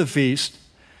greatest day of the feast,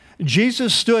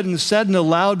 Jesus stood and said in a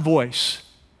loud voice,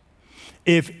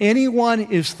 if anyone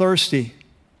is thirsty,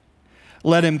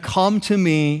 let him come to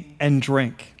me and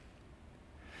drink.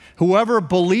 Whoever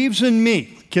believes in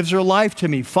me, gives their life to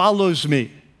me, follows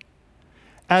me.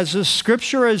 As the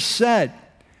scripture has said,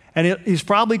 and he's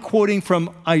probably quoting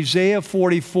from Isaiah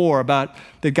 44 about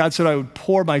that God said, I would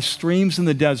pour my streams in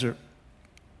the desert,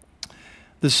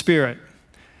 the Spirit.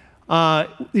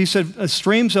 He said, as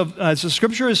the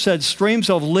scripture has said, streams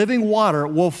of living water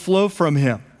will flow from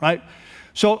him, right?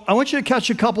 So I want you to catch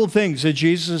a couple of things that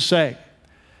Jesus is saying.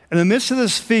 In the midst of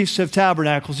this Feast of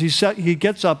Tabernacles, he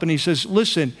gets up and he says,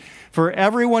 listen, for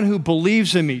everyone who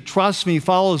believes in me, trusts me,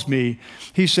 follows me,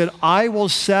 he said, I will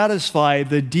satisfy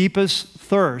the deepest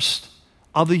thirst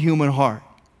of the human heart.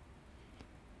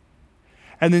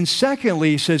 And then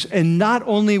secondly, he says, and not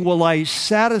only will I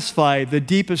satisfy the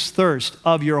deepest thirst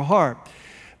of your heart,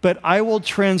 but I will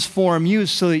transform you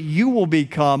so that you will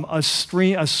become a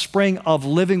spring of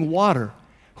living water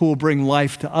who will bring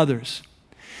life to others.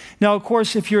 Now, of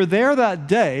course, if you're there that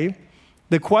day,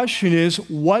 the question is,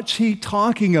 what's he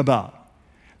talking about?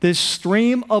 This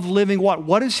stream of living water,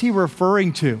 what is he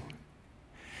referring to?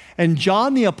 And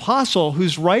John the Apostle,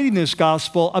 who's writing this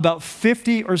gospel about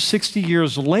 50 or 60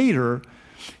 years later,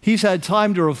 he's had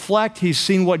time to reflect. He's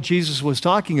seen what Jesus was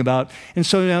talking about. And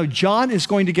so now John is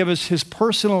going to give us his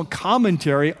personal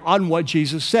commentary on what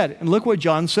Jesus said. And look what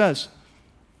John says.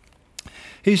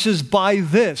 He says, by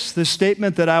this, the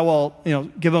statement that I will,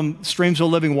 give them streams of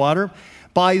living water,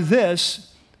 by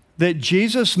this, that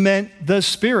Jesus meant the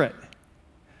Spirit,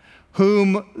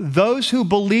 whom those who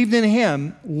believed in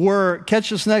him were, catch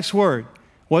this next word.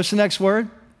 What's the next word?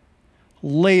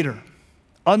 Later.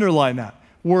 Underline that.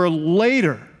 Were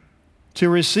later to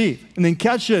receive. And then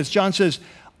catch this. John says,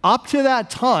 up to that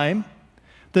time,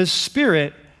 the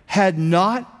Spirit had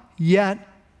not yet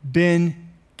been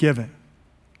given.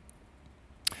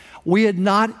 We had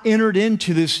not entered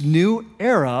into this new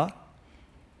era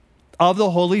of the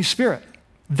Holy Spirit.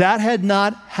 That had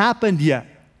not happened yet.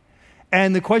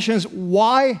 And the question is,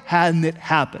 why hadn't it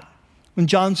happened? And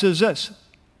John says this,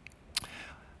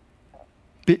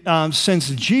 since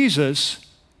Jesus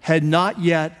had not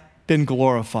yet been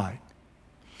glorified.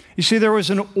 You see, there was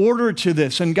an order to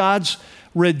this, and God's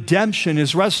redemption,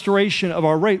 his restoration of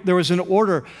our race, there was an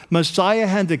order. Messiah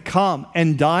had to come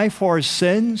and die for our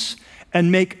sins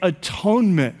and make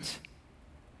atonement.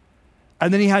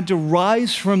 And then he had to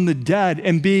rise from the dead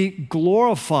and be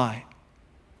glorified.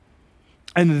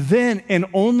 And then, and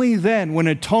only then, when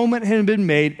atonement had been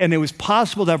made and it was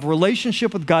possible to have a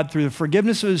relationship with God through the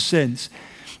forgiveness of his sins,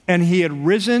 and he had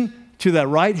risen to the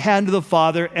right hand of the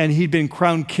Father and he'd been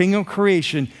crowned King of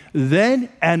creation, then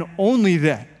and only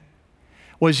then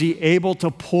was he able to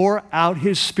pour out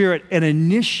his Spirit and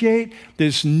initiate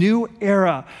this new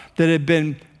era that had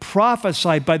been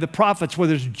prophesied by the prophets,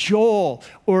 whether it's Joel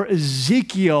or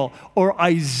Ezekiel or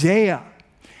Isaiah.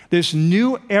 This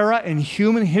new era in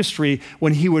human history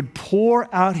when he would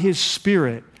pour out his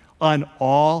Spirit on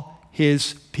all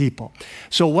his people.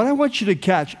 So what I want you to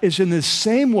catch is in the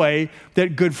same way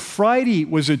that Good Friday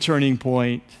was a turning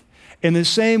point, in the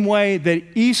same way that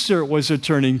Easter was a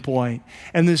turning point,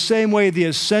 in the same way the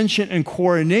Ascension and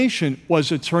Coronation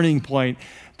was a turning point,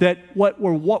 that what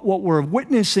we're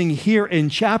witnessing here in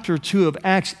chapter 2 of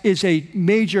Acts is a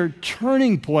major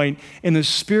turning point in the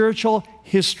spiritual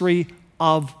history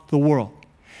of the world.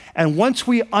 And once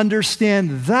we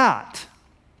understand that,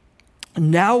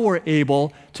 now we're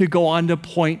able to go on to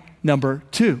point number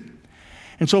 2.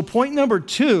 And so point number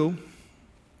 2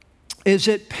 is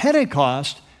that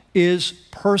Pentecost is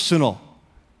personal.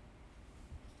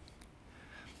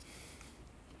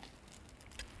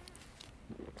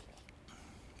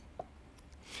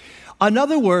 In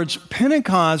other words,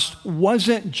 Pentecost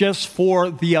wasn't just for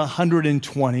the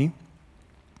 120,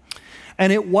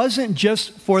 and it wasn't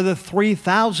just for the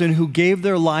 3,000 who gave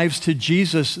their lives to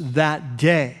Jesus that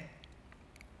day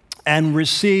and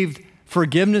received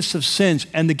forgiveness of sins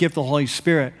and the gift of the Holy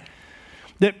Spirit.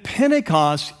 That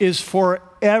Pentecost is for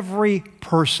every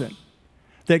person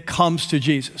that comes to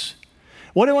Jesus.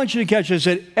 What I want you to catch is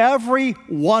that every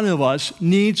one of us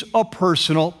needs a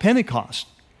personal Pentecost.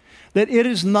 That it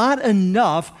is not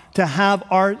enough to have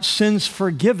our sins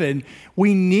forgiven.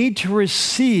 We need to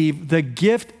receive the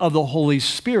gift of the Holy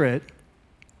Spirit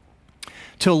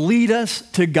to lead us,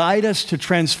 to guide us, to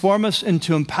transform us, and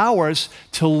to empower us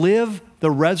to live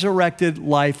the resurrected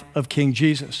life of King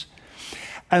Jesus.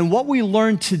 And what we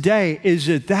learned today is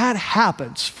that that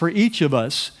happens for each of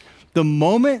us the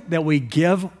moment that we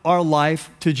give our life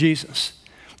to Jesus.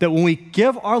 That when we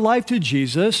give our life to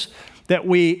Jesus, that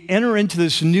we enter into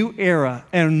this new era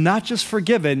and not just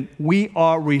forgiven, we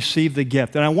are receive the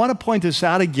gift. And I want to point this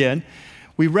out again.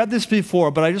 We read this before,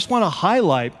 but I just want to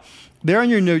highlight there on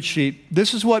your note sheet,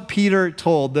 this is what Peter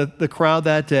told the crowd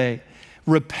that day.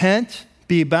 Repent,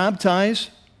 be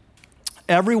baptized,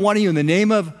 every one of you in the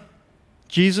name of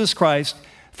Jesus Christ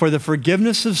for the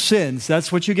forgiveness of sins.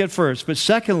 That's what you get first. But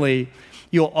secondly,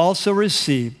 you'll also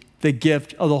receive the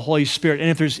gift of the Holy Spirit. And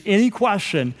if there's any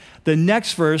question, the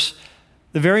next verse,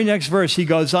 the very next verse, he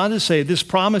goes on to say, this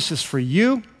promise is for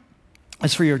you,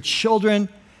 it's for your children,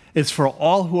 it's for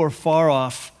all who are far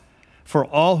off, for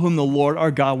all whom the Lord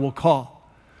our God will call.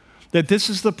 That this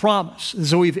is the promise. And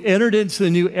so we've entered into the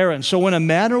new era. And so when a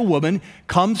man or woman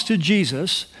comes to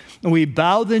Jesus and we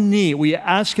bow the knee, we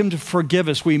ask him to forgive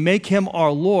us, we make him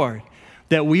our Lord,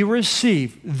 that we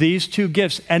receive these two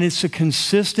gifts. And it's a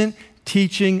consistent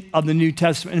teaching of the New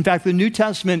Testament. In fact, the New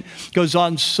Testament goes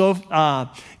on to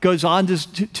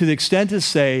the extent to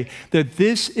say that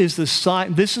this is the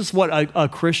sign, this is what a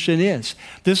Christian is.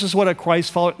 This is what a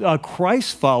Christ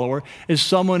follower is,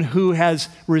 someone who has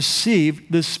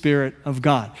received the Spirit of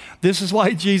God. This is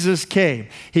why Jesus came.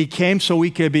 He came so we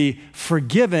could be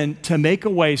forgiven, to make a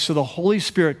way so the Holy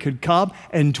Spirit could come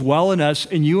and dwell in us,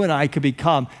 and you and I could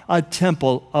become a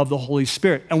temple of the Holy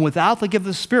Spirit. And without the gift of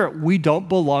the Spirit, we don't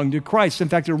belong to Christ. In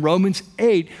fact, in Romans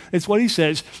 8, it's what he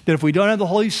says, that if we don't have the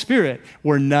Holy Spirit,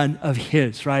 we're none of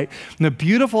his, right? And the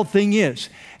beautiful thing is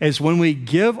when we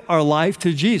give our life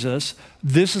to Jesus,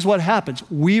 this is what happens.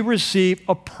 We receive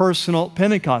a personal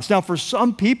Pentecost. Now, for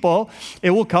some people, it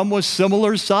will come with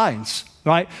similar signs,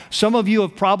 right? Some of you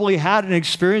have probably had an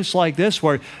experience like this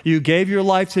where you gave your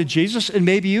life to Jesus, and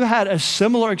maybe you had a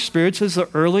similar experience as the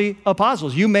early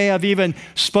apostles. You may have even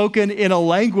spoken in a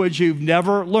language you've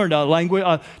never learned, a language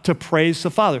to praise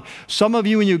the Father. Some of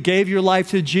you, when you gave your life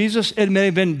to Jesus, it may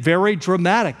have been very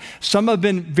dramatic. Some have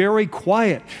been very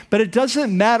quiet. But it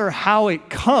doesn't matter how it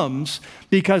comes.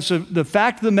 Because the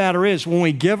fact of the matter is, when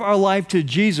we give our life to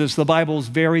Jesus, the Bible is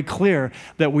very clear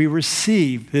that we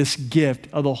receive this gift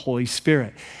of the Holy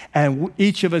Spirit. And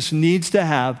each of us needs to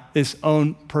have his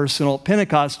own personal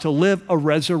Pentecost to live a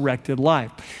resurrected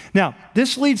life. Now,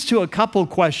 this leads to a couple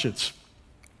questions.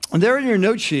 And there in your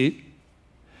note sheet,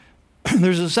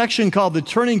 there's a section called the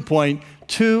Turning Point,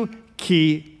 2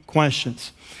 key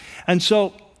questions. And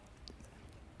so,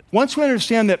 once we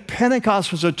understand that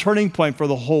Pentecost was a turning point for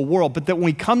the whole world, but that when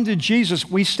we come to Jesus,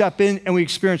 we step in and we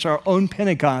experience our own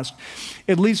Pentecost,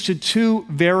 it leads to 2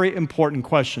 very important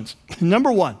questions. Number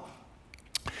 1,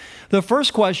 the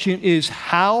first question is,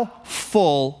 how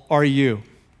full are you?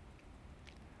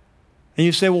 And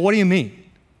you say, well, what do you mean?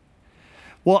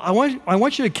 Well, I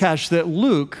want you to catch that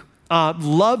Luke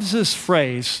loves this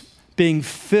phrase, being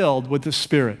filled with the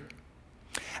Spirit.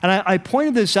 And I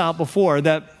pointed this out before,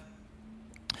 that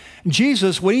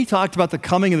Jesus, when he talked about the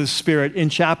coming of the Spirit in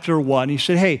chapter 1, he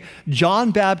said, hey, John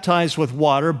baptized with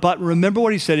water, but remember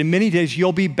what he said, in many days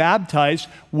you'll be baptized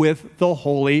with the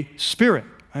Holy Spirit,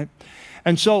 right?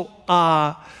 And so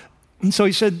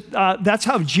he said that's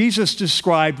how Jesus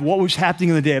described what was happening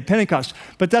in the day of Pentecost.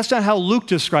 But that's not how Luke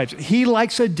describes it. He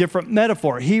likes a different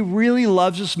metaphor. He really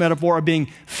loves this metaphor of being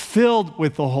filled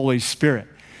with the Holy Spirit.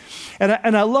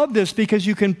 And I love this because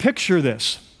you can picture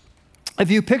this. If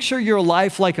you picture your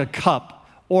life like a cup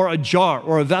or a jar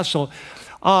or a vessel,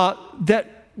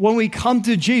 that when we come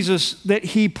to Jesus, that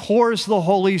he pours the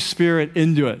Holy Spirit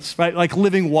into us, right? Like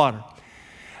living water.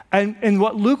 And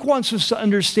what Luke wants us to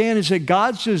understand is that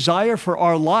God's desire for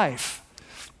our life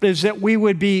is that we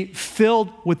would be filled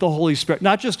with the Holy Spirit.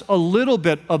 Not just a little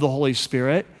bit of the Holy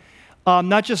Spirit,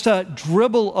 not just a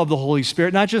dribble of the Holy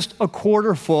Spirit, not just a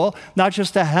quarter full, not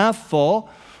just a half full.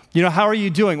 You know, how are you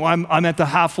doing? Well, I'm at the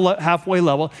halfway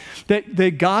level.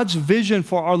 That God's vision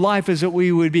for our life is that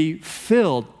we would be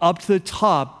filled up to the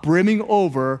top, brimming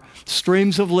over,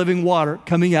 streams of living water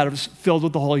coming out of us, filled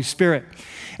with the Holy Spirit.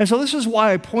 And so this is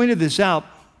why I pointed this out.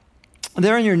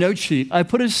 There in your note sheet, I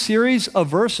put a series of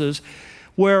verses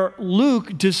where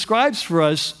Luke describes for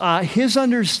us his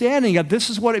understanding of this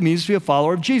is what it means to be a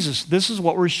follower of Jesus. This is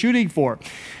what we're shooting for.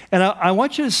 And I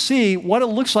want you to see what it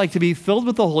looks like to be filled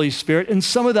with the Holy Spirit and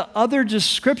some of the other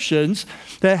descriptions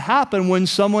that happen when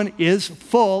someone is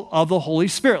full of the Holy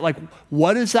Spirit. Like,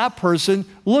 what does that person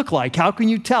look like? How can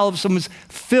you tell if someone's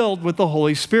filled with the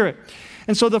Holy Spirit?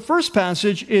 And so the first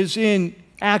passage is in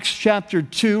Acts chapter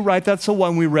 2, right? That's the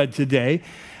one we read today.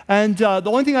 And the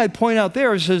only thing I'd point out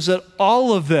there is that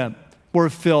all of them were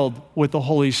filled with the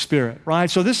Holy Spirit, right?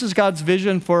 So this is God's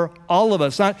vision for all of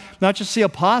us, not just the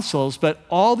apostles, but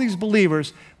all these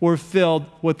believers were filled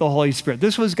with the Holy Spirit.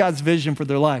 This was God's vision for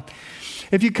their life.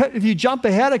 If you jump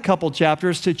ahead a couple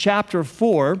chapters to chapter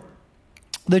 4,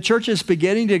 the church is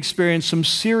beginning to experience some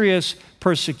serious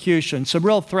persecution, some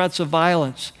real threats of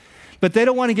violence. But they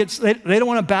don't want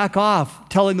to back off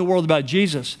telling the world about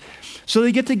Jesus. So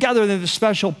they get together in a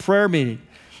special prayer meeting.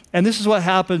 And this is what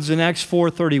happens in Acts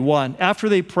 4:31. After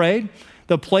they prayed,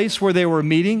 the place where they were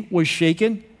meeting was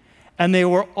shaken, and they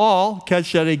were all,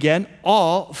 catch that again,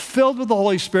 all filled with the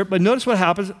Holy Spirit. But notice what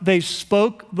happens. They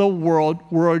spoke the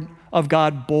word of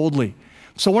God boldly.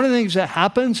 So one of the things that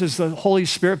happens is the Holy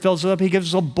Spirit fills us up. He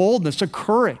gives us a boldness, a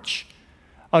courage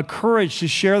to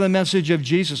share the message of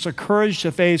Jesus, a courage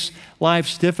to face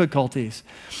life's difficulties.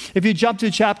 If you jump to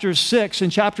chapter 6, in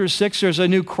chapter 6, there's a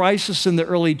new crisis in the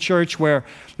early church where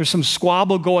there's some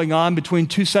squabble going on between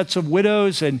two sets of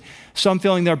widows and some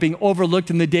feeling they're being overlooked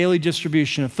in the daily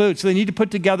distribution of food. So they need to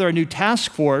put together a new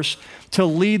task force to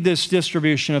lead this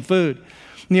distribution of food.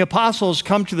 And the apostles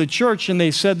come to the church and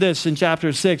they said this in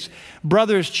chapter 6,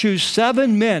 brothers, choose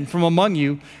 7 men from among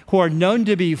you who are known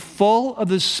to be full of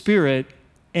the Spirit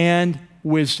and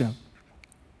wisdom.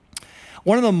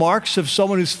 One of the marks of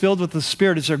someone who's filled with the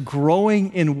Spirit is they're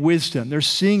growing in wisdom. They're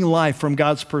seeing life from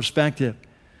God's perspective.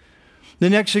 The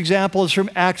next example is from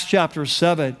Acts chapter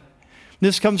 7.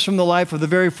 This comes from the life of the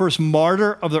very first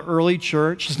martyr of the early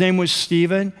church. His name was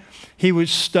Stephen. He was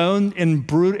stoned in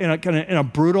a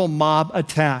brutal mob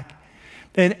attack.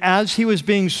 And as he was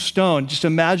being stoned, just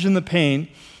imagine the pain.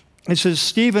 It says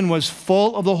Stephen was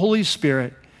full of the Holy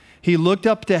Spirit. He looked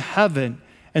up to heaven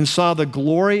and saw the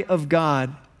glory of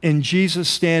God and Jesus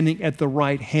standing at the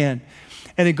right hand.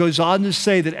 And it goes on to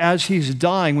say that as he's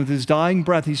dying, with his dying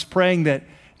breath, he's praying that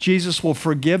Jesus will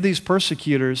forgive these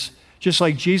persecutors, just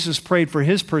like Jesus prayed for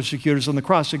his persecutors on the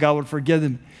cross, that God would forgive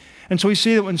them. And so we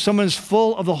see that when someone is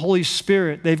full of the Holy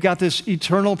Spirit, they've got this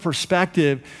eternal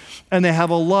perspective and they have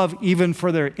a love even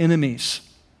for their enemies.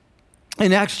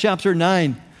 In Acts chapter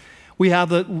 9, we have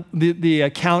the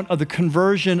account of the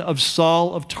conversion of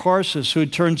Saul of Tarsus, who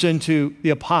turns into the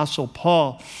Apostle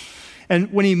Paul.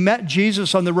 And when he met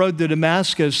Jesus on the road to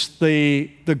Damascus,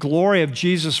 the glory of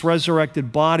Jesus'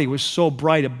 resurrected body was so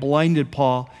bright it blinded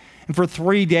Paul. And for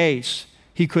 3 days,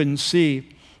 he couldn't see.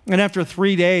 And after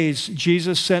 3 days,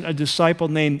 Jesus sent a disciple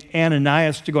named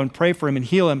Ananias to go and pray for him and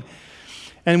heal him.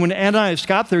 And when Ananias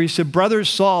got there, he said, "Brother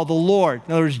Saul, the Lord,"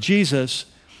 in other words, Jesus,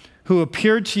 "who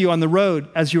appeared to you on the road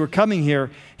as you were coming here,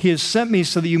 he has sent me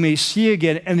so that you may see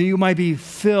again and that you might be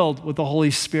filled with the Holy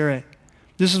Spirit."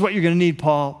 This is what you're going to need,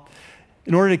 Paul.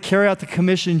 In order to carry out the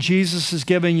commission Jesus has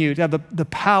given you, to have the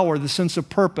power, the sense of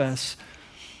purpose,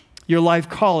 your life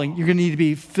calling, you're going to need to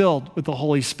be filled with the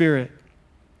Holy Spirit.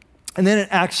 And then in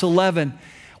Acts 11,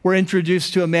 we're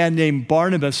introduced to a man named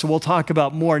Barnabas, so we'll talk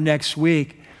about more next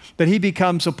week. But he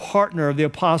becomes a partner of the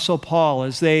Apostle Paul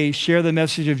as they share the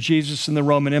message of Jesus in the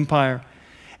Roman Empire.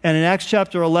 And in Acts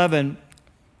chapter 11,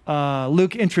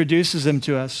 Luke introduces him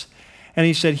to us. And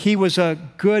he said, he was a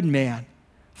good man,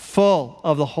 full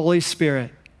of the Holy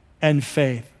Spirit and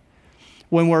faith.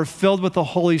 When we're filled with the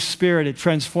Holy Spirit, it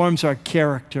transforms our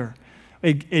character.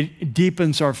 It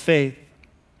deepens our faith.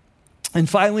 And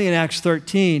finally, in Acts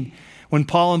 13, when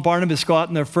Paul and Barnabas go out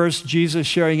in their first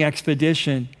Jesus-sharing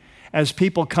expedition, as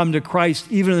people come to Christ,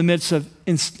 even in the midst of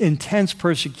intense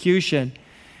persecution,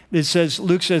 it says,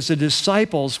 Luke says, the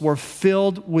disciples were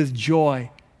filled with joy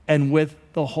and with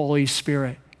the Holy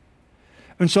Spirit.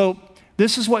 And so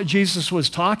this is what Jesus was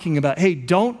talking about. Hey,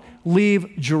 don't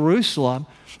leave Jerusalem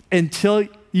until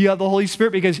you have the Holy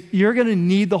Spirit, because you're going to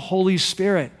need the Holy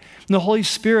Spirit. And the Holy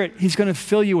Spirit, he's going to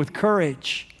fill you with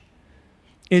courage.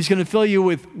 And he's going to fill you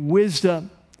with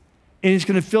wisdom. And he's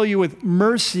going to fill you with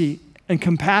mercy and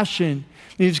compassion.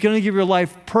 And he's going to give your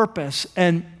life purpose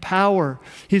and power.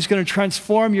 He's going to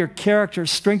transform your character,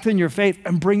 strengthen your faith,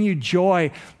 and bring you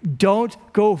joy. Don't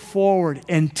go forward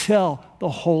until the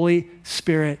Holy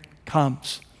Spirit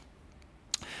comes.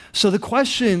 So the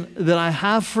question that I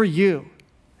have for you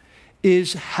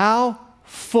is, how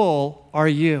full are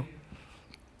you?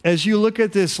 As you look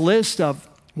at this list of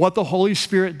what the Holy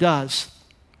Spirit does,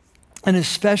 and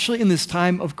especially in this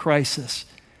time of crisis,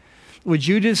 would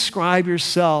you describe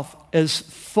yourself as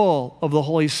full of the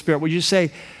Holy Spirit? Would you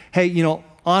say, hey,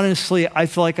 honestly, I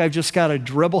feel like I've just got a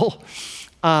dribble.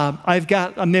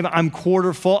 I'm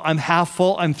quarter full, I'm half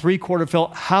full, I'm three-quarter full.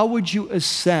 How would you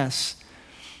assess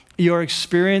your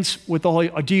experience with the Holy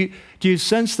Spirit? Do you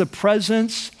sense the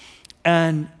presence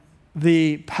and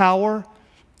the power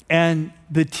and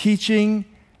the teaching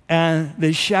and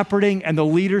the shepherding and the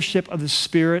leadership of the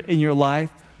Spirit in your life?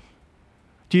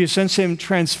 Do you sense him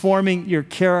transforming your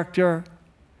character,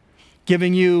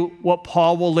 giving you what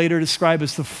Paul will later describe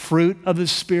as the fruit of the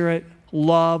Spirit: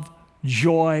 love,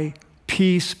 joy,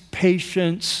 peace,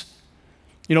 patience,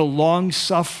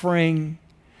 long-suffering?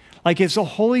 Like, it's the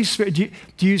Holy Spirit.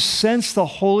 Do you sense the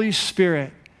Holy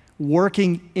Spirit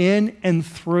working in and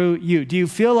through you? Do you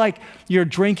feel like you're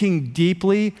drinking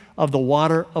deeply of the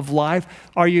water of life?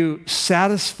 Are you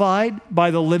satisfied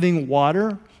by the living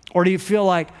water? Or do you feel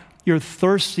like you're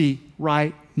thirsty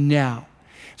right now?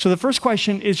 So the first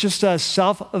question is just a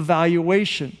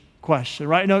self-evaluation question,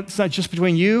 right? No, it's not just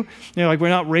between you. We're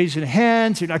not raising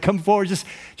hands, you're not coming forward,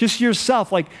 just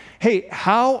yourself. Like, hey,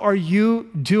 how are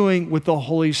you doing with the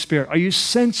Holy Spirit? Are you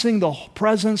sensing the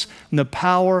presence and the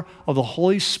power of the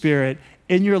Holy Spirit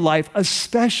in your life,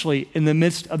 especially in the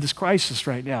midst of this crisis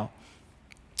right now?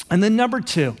 And then number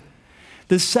two,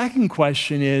 the second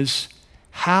question is,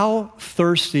 how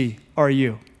thirsty are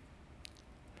you?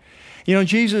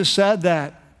 Jesus said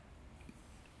that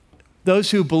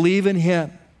those who believe in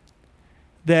him,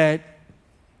 that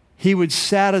he would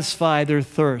satisfy their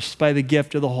thirst by the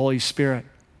gift of the Holy Spirit.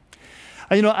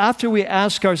 After we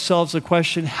ask ourselves the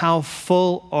question, how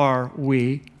full are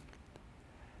we?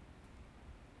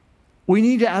 We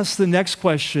need to ask the next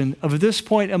question of, at this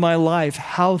point in my life,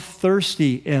 how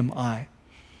thirsty am I?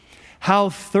 How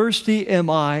thirsty am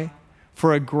I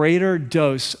for a greater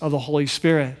dose of the Holy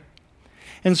Spirit?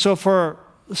 And so for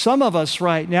some of us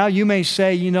right now, you may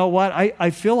say, you know what,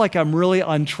 I feel like I'm really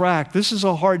on track. This is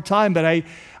a hard time, but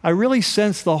I really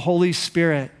sense the Holy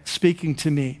Spirit speaking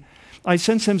to me. I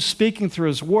sense him speaking through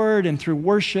his word and through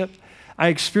worship. I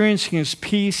experience his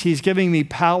peace. He's giving me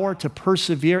power to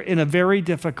persevere in a very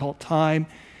difficult time.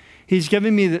 He's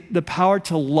giving me the power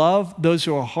to love those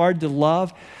who are hard to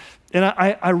love. And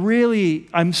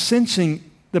I'm sensing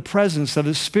the presence of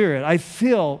the Spirit. I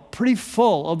feel pretty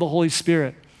full of the Holy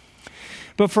Spirit.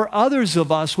 But for others of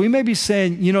us, we may be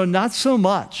saying, not so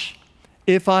much.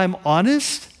 If I'm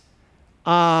honest,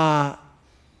 I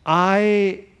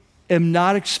am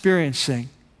not experiencing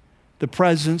the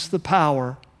presence, the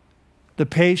power, the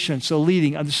patience, the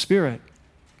leading of the Spirit.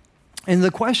 And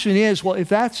the question is, well, if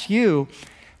that's you,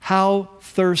 how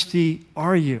thirsty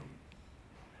are you?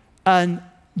 And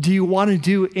do you want to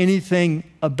do anything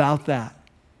about that?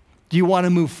 Do you want to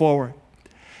move forward?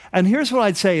 And here's what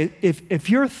I'd say. If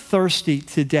you're thirsty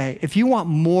today, if you want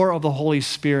more of the Holy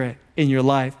Spirit in your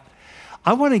life,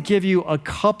 I want to give you a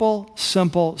couple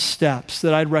simple steps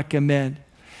that I'd recommend.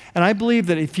 And I believe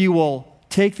that if you will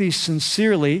take these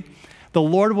sincerely, the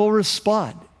Lord will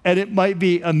respond. And it might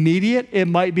be immediate. It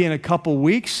might be in a couple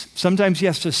weeks. Sometimes he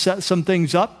has to set some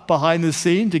things up behind the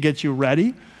scene to get you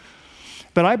ready.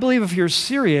 But I believe if you're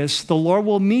serious, the Lord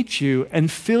will meet you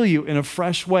and fill you in a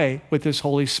fresh way with his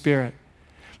Holy Spirit.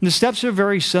 And the steps are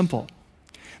very simple.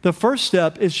 The first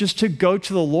step is just to go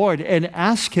to the Lord and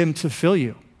ask him to fill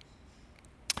you.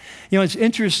 You know, it's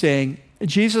interesting.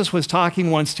 Jesus was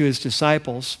talking once to his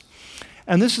disciples,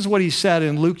 and this is what he said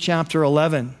in Luke chapter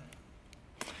 11.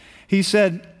 He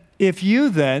said, if you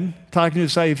then, talking to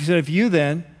his disciples, he said, if you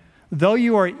then, though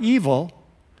you are evil,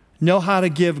 know how to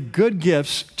give good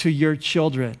gifts to your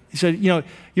children. He said, you know,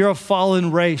 you're a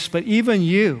fallen race, but even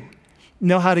you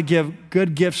know how to give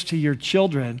good gifts to your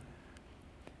children.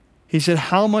 He said,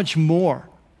 how much more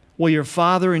will your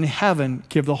Father in heaven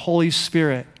give the Holy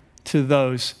Spirit to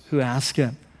those who ask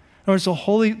him? In other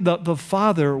words, the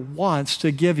Father wants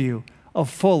to give you a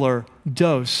fuller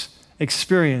dose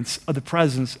experience of the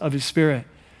presence of his Spirit.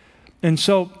 And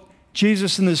so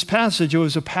Jesus in this passage, it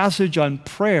was a passage on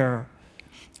prayer,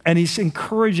 and he's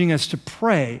encouraging us to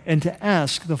pray and to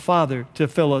ask the Father to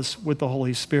fill us with the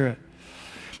Holy Spirit.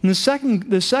 And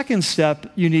the second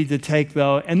step you need to take,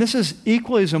 though, and this is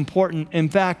equally as important, in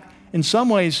fact, in some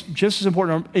ways just as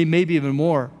important, or maybe even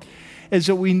more, is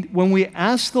that when we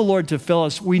ask the Lord to fill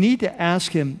us, we need to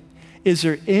ask him, is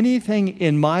there anything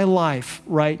in my life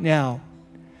right now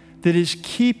that is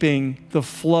keeping the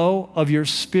flow of your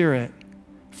Spirit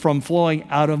from flowing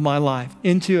out of my life,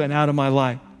 into and out of my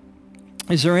life?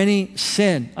 Is there any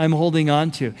sin I'm holding on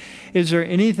to? Is there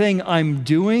anything I'm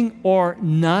doing or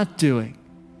not doing?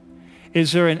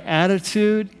 Is there an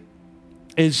attitude?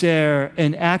 Is there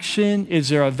an action? Is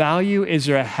there a value? Is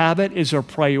there a habit? Is there a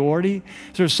priority?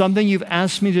 Is there something you've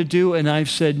asked me to do and I've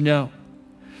said no?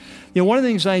 You know, one of the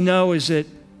things I know is that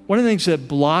one of the things that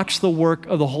blocks the work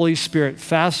of the Holy Spirit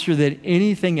faster than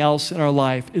anything else in our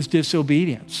life is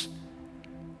disobedience.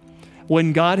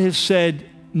 When God has said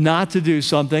not to do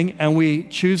something and we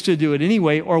choose to do it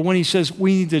anyway, or when he says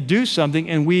we need to do something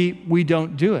and we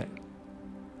don't do it.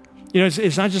 You know,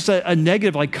 it's not just a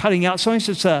negative, like cutting out. Sometimes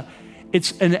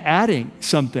it's an adding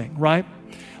something, right?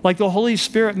 Like the Holy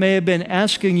Spirit may have been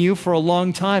asking you for a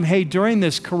long time, hey, during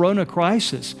this corona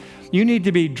crisis, you need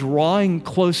to be drawing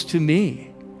close to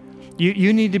me.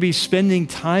 You need to be spending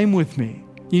time with me.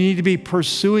 You need to be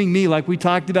pursuing me like we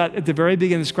talked about at the very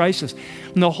beginning of this crisis.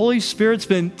 And the Holy Spirit's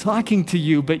been talking to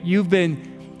you, but you've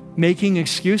been making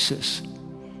excuses.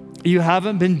 You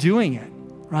haven't been doing it,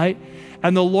 right?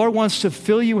 And the Lord wants to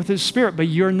fill you with his Spirit, but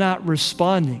you're not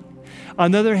responding.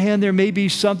 On the other hand, there may be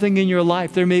something in your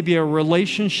life. There may be a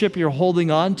relationship you're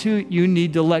holding on to you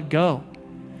need to let go.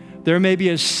 There may be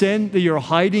a sin that you're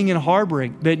hiding and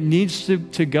harboring that needs to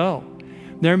go.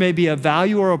 There may be a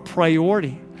value or a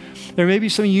priority. There may be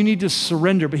something you need to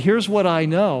surrender. But here's what I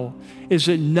know, is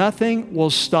that nothing will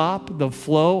stop the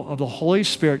flow of the Holy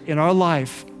Spirit in our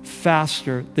life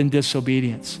faster than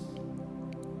disobedience.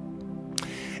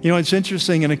 You know, it's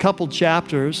interesting, in a couple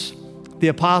chapters, the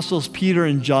apostles Peter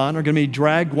and John are going to be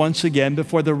dragged once again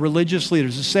before the religious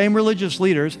leaders, the same religious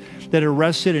leaders that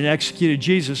arrested and executed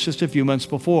Jesus just a few months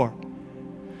before.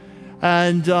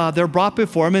 And they're brought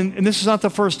before him, and this is not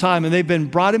the first time, and they've been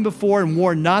brought in before and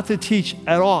warned not to teach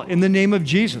at all in the name of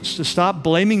Jesus, to stop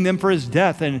blaming them for his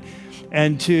death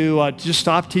and to just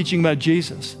stop teaching about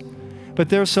Jesus. But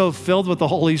they're so filled with the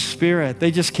Holy Spirit,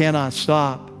 they just cannot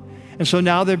stop. And so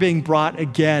now they're being brought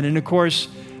again. And of course,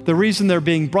 the reason they're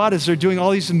being brought is they're doing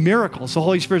all these miracles. The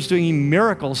Holy Spirit's doing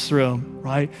miracles through them,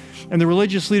 right? And the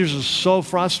religious leaders are so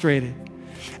frustrated.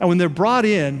 And when they're brought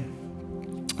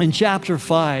in chapter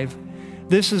 5,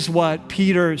 this is what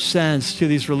Peter says to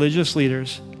these religious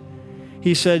leaders.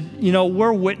 He said, you know,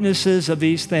 we're witnesses of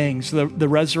these things, the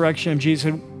resurrection of Jesus.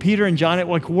 And Peter and John,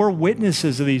 we're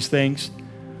witnesses of these things.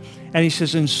 And he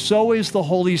says, and so is the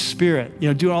Holy Spirit, you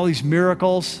know, doing all these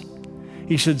miracles.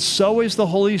 He said, so is the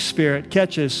Holy Spirit,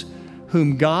 catch this,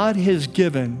 whom God has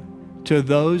given to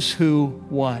those who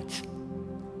what?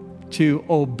 To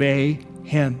obey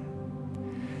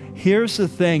him. Here's the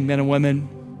thing, men and women.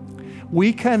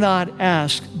 We cannot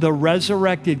ask the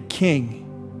resurrected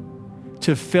King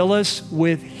to fill us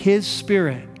with his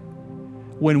Spirit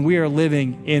when we are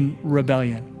living in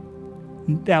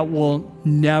rebellion. That will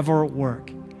never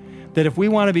work. That if we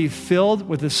want to be filled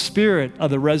with the Spirit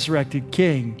of the resurrected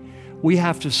King, we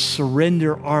have to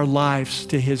surrender our lives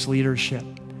to his leadership.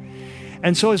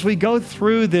 And so as we go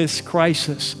through this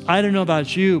crisis, I don't know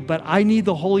about you, but I need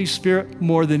the Holy Spirit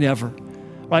more than ever,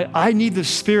 right? I need the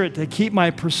Spirit to keep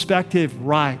my perspective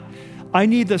right. I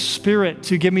need the Spirit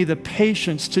to give me the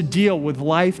patience to deal with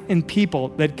life and people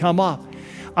that come up.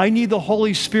 I need the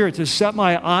Holy Spirit to set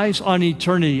my eyes on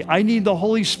eternity. I need the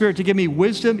Holy Spirit to give me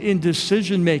wisdom in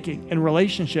decision-making and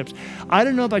relationships. I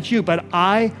don't know about you, but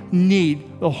I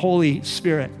need the Holy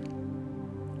Spirit.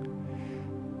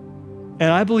 And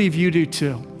I believe you do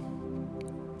too.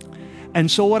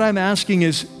 And so what I'm asking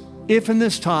is, if in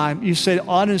this time you say,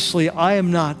 honestly, I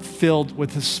am not filled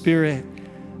with the Spirit,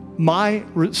 my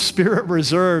spirit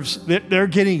reserves, they're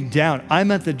getting down.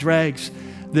 I'm at the dregs.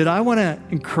 That I want to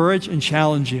encourage and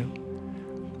challenge you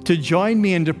to join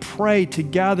me and to pray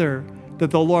together that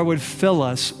the Lord would fill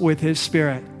us with his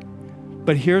Spirit.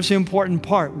 But here's the important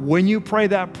part. When you pray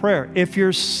that prayer, if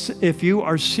you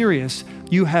are serious,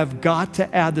 you have got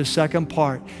to add the second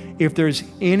part. If there's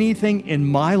anything in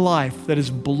my life that is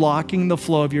blocking the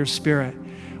flow of your Spirit,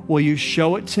 will you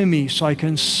show it to me so I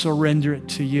can surrender it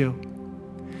to you?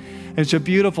 And it's a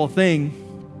beautiful thing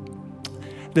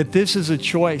that this is a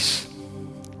choice.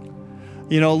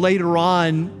 You know, later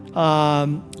on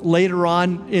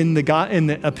in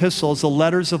the epistles, the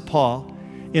letters of Paul,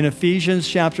 in Ephesians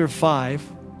chapter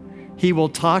 5, he will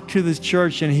talk to the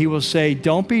church and he will say,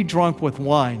 don't be drunk with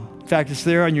wine. In fact, it's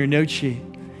there on your note sheet.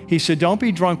 He said, don't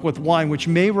be drunk with wine, which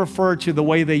may refer to the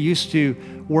way they used to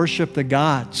worship the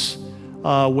gods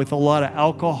with a lot of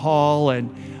alcohol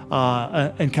and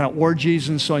kind of orgies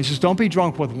and so on. He says, don't be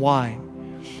drunk with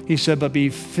wine. He said, but be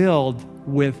filled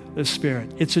with the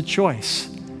Spirit. It's a choice.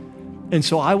 And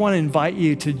so I want to invite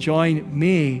you to join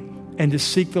me and to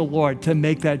seek the Lord to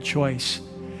make that choice.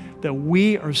 That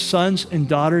we are sons and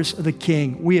daughters of the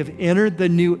King. We have entered the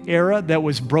new era that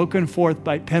was broken forth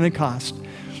by Pentecost.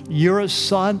 You're a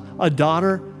son, a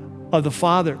daughter of the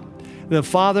Father. The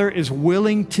Father is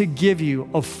willing to give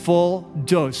you a full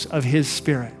dose of his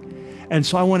Spirit. And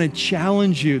so I want to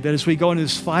challenge you that as we go into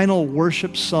this final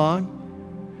worship song,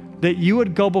 that you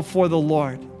would go before the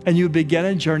Lord and you would begin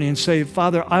a journey and say,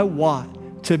 Father, I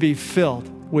want to be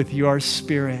filled with your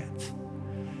Spirit.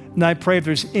 And I pray if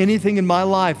there's anything in my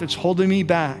life that's holding me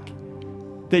back,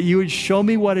 that you would show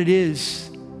me what it is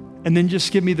and then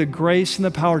just give me the grace and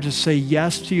the power to say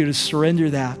yes to you, to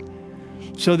surrender that,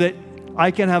 so that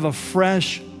I can have a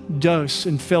fresh dose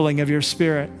and filling of your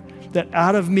Spirit, that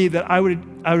out of me, that I would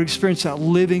experience that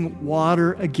living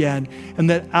water again, and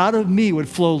that out of me would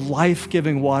flow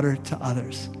life-giving water to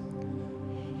others.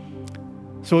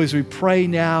 So as we pray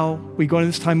now, we go into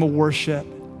this time of worship.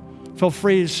 Feel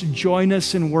free to join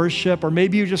us in worship, or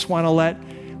maybe you just want to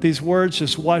let these words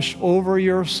just wash over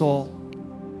your soul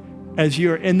as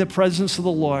you're in the presence of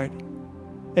the Lord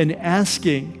and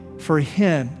asking for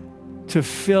him to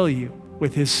fill you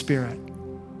with his Spirit.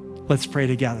 Let's pray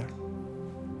together.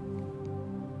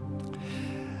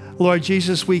 Lord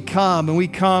Jesus, we come, and we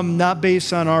come not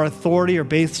based on our authority or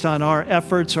based on our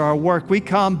efforts or our work. We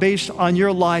come based on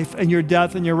your life and your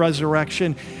death and your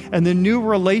resurrection and the new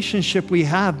relationship we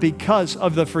have because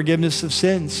of the forgiveness of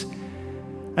sins.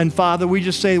 And Father, we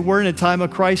just say we're in a time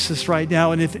of crisis right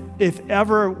now, and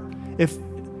if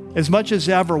as much as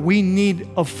ever, we need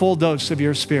a full dose of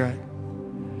your Spirit.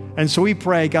 And so we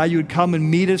pray, God, you would come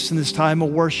and meet us in this time of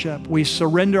worship. We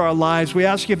surrender our lives. We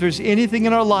ask you if there's anything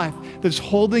in our life that's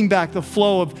holding back the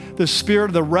flow of the Spirit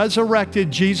of the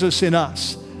resurrected Jesus in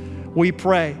us. We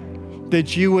pray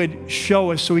that you would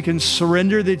show us so we can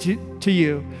surrender to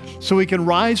you, so we can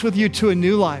rise with you to a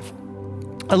new life,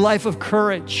 a life of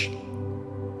courage,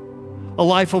 a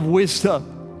life of wisdom,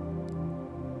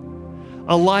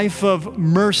 a life of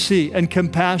mercy and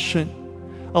compassion,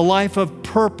 a life of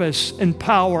purpose and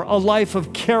power, a life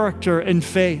of character and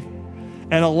faith,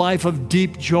 and a life of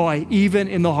deep joy, even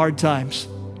in the hard times.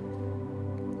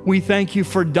 We thank you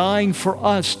for dying for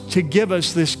us to give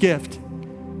us this gift.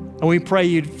 And we pray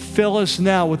you'd fill us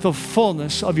now with the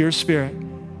fullness of your Spirit.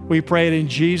 We pray it in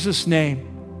Jesus'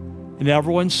 name. And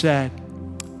everyone said,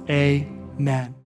 amen.